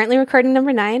 He's currently recording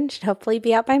number 9. Should hopefully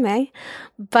be out by May.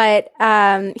 But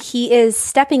he is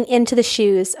stepping into the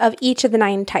shoes of each of the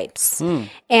 9 types.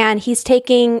 And he's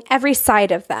taking every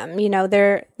side of them,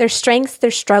 their strengths, their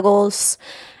struggles,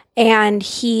 and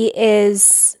he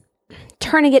is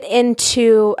turning it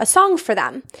into a song for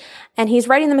them. And he's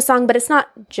writing them a song, but it's not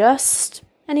just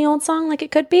any old song like it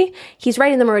could be. He's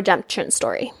writing them a redemption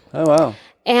story. Oh, wow.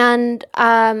 And,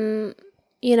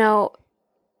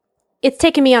 it's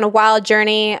taken me on a wild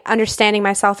journey, understanding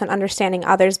myself and understanding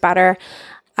others better.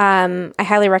 I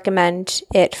highly recommend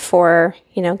it for,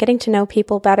 getting to know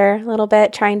people better a little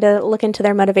bit, trying to look into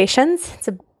their motivations. It's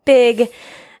a big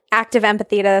act of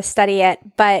empathy to study it.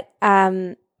 But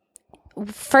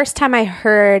first time I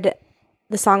heard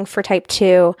the song for Type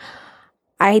 2,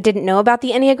 I didn't know about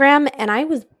the Enneagram, and I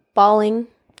was bawling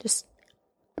just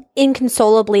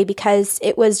inconsolably because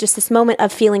it was just this moment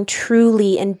of feeling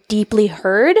truly and deeply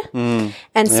heard and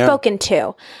spoken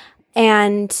to.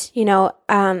 And,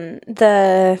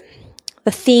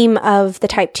 the theme of the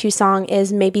Type 2 song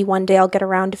is maybe one day I'll get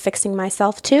around to fixing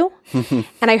myself too. And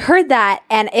I heard that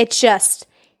and it just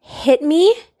hit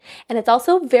me. And it's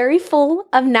also very full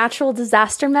of natural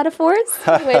disaster metaphors,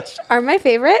 which are my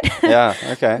favorite. Yeah,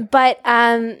 okay. But,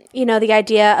 the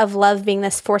idea of love being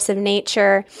this force of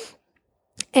nature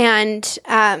and,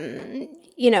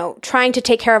 trying to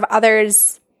take care of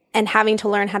others and having to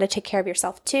learn how to take care of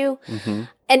yourself too.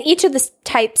 And each of the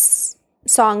types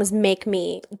songs make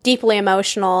me deeply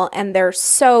emotional, and they're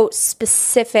so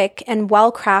specific and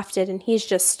well crafted, and he's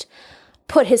just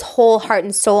put his whole heart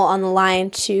and soul on the line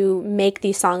to make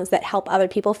these songs that help other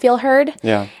people feel heard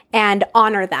and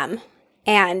honor them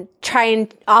and try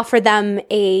and offer them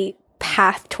a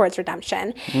path towards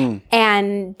redemption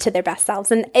and to their best selves.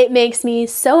 And it makes me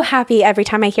so happy every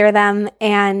time I hear them,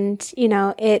 and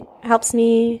it helps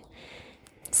me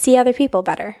see other people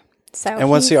better. So, and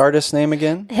what's the artist's name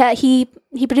again? He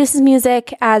produces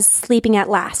music as Sleeping at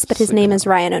Last, but his name is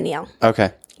Ryan O'Neal.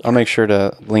 Okay. I'll make sure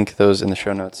to link those in the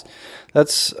show notes. That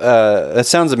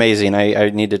sounds amazing. I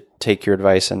need to take your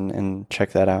advice and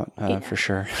check that out for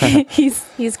sure.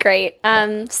 He's great.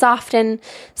 Soft and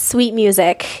sweet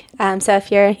music. So if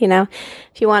you're,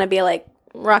 if you want to be like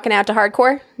rocking out to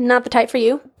hardcore, not the type for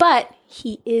you, but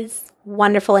he is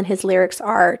wonderful and his lyrics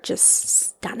are just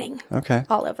stunning. Okay.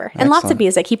 All over. Excellent. And lots of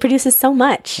music. He produces so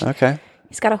much. Okay.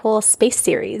 He's got a whole space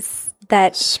series.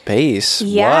 Space?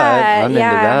 Yeah. What? I'm into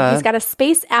that. He's got a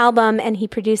space album and he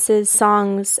produces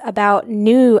songs about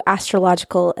new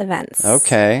astrological events.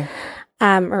 Okay.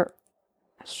 Or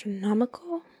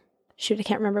astronomical? Shoot, I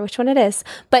can't remember which one it is.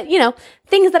 But,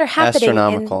 things that are happening.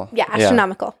 Astronomical.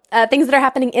 Astronomical. Yeah. Things that are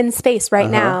happening in space right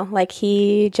now. Like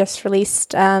he just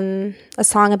released a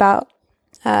song about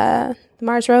the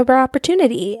Mars rover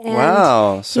Opportunity. And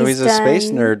wow. So he's a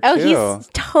space nerd, too. Oh, he's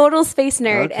total space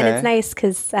nerd. Okay. And it's nice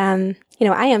because, I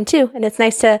am too. And it's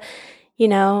nice to,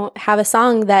 have a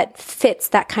song that fits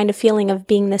that kind of feeling of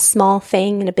being this small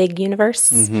thing in a big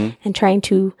universe and trying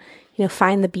to,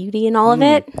 find the beauty in all of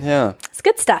it. Yeah. It's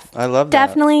good stuff. I love that.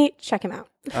 Definitely check him out.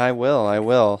 I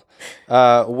will.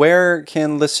 Where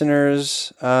can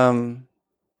listeners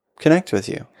connect with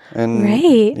you and,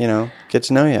 get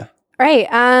to know you?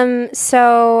 Right.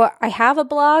 So I have a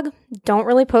blog. Don't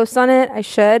really post on it. I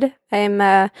should.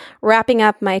 I'm wrapping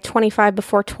up my 25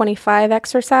 before 25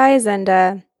 exercise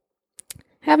and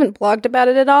haven't blogged about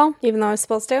it at all, even though I was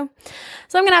supposed to.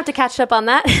 So I'm going to have to catch up on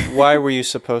that. Why were you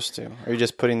supposed to? Are you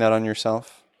just putting that on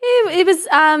yourself? It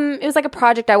was like a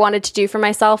project I wanted to do for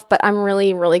myself, but I'm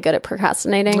really, really good at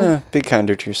procrastinating. Be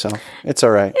kinder to yourself. It's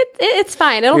all right. It's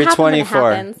fine. It'll happen 24.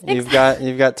 When it happens.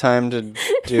 You've got time to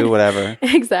do whatever.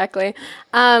 Exactly.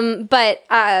 But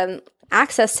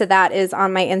access to that is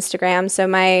on my Instagram. So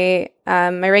my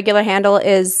My regular handle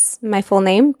is my full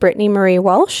name, Brittany Marie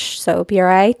Walsh. So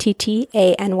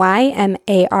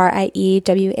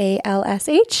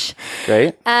BrittanyMariewalsh.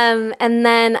 Great. And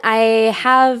then I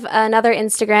have another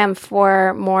Instagram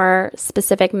for more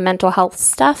specific mental health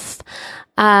stuff.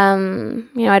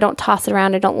 I don't toss it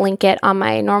around. I don't link it on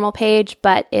my normal page,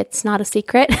 but it's not a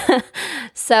secret.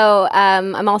 So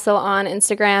I'm also on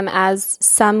Instagram as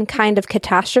Some Kind of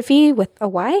Catastrophe with a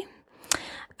Y.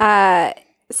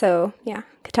 So yeah,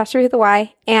 Catastrophe with a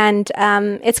Y. And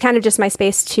it's kind of just my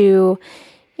space to,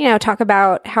 talk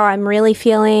about how I'm really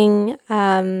feeling,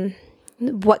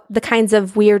 what the kinds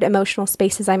of weird emotional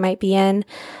spaces I might be in.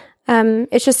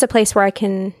 It's just a place where I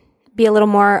can be a little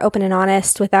more open and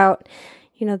honest without,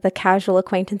 the casual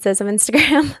acquaintances of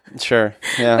Instagram. Sure.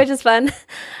 Yeah. Which is fun.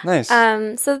 Nice.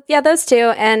 So yeah, those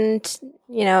two. And,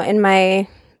 in my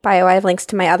bio, I have links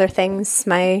to my other things,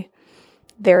 my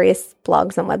various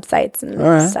blogs and websites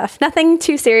and stuff. Nothing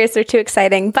too serious or too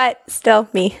exciting, but still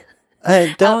me.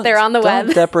 Out there on the web.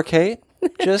 Don't deprecate.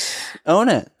 Just own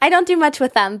it. I don't do much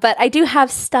with them, but I do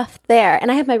have stuff there.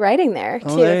 And I have my writing there,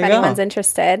 too, there if you anyone's go.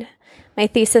 interested. My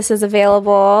thesis is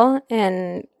available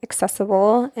and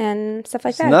accessible and stuff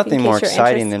like that. Nothing more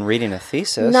exciting than reading a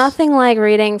thesis. Nothing like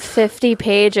reading 50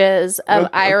 pages of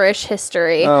Irish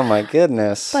history. Oh, my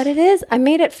goodness. But it is. I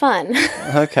made it fun.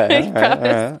 Okay. All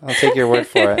right. I'll take your word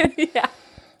for it. Yeah.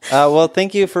 Well,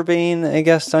 thank you for being a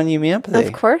guest on You Me Empathy.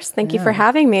 Of course. Thank you for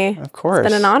having me. Of course.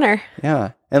 It's been an honor.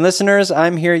 Yeah. And listeners,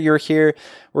 I'm here. You're here.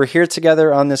 We're here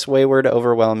together on this wayward,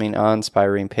 overwhelming,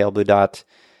 awe-inspiring pale blue dot.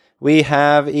 We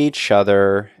have each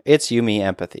other. It's You Me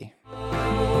Empathy.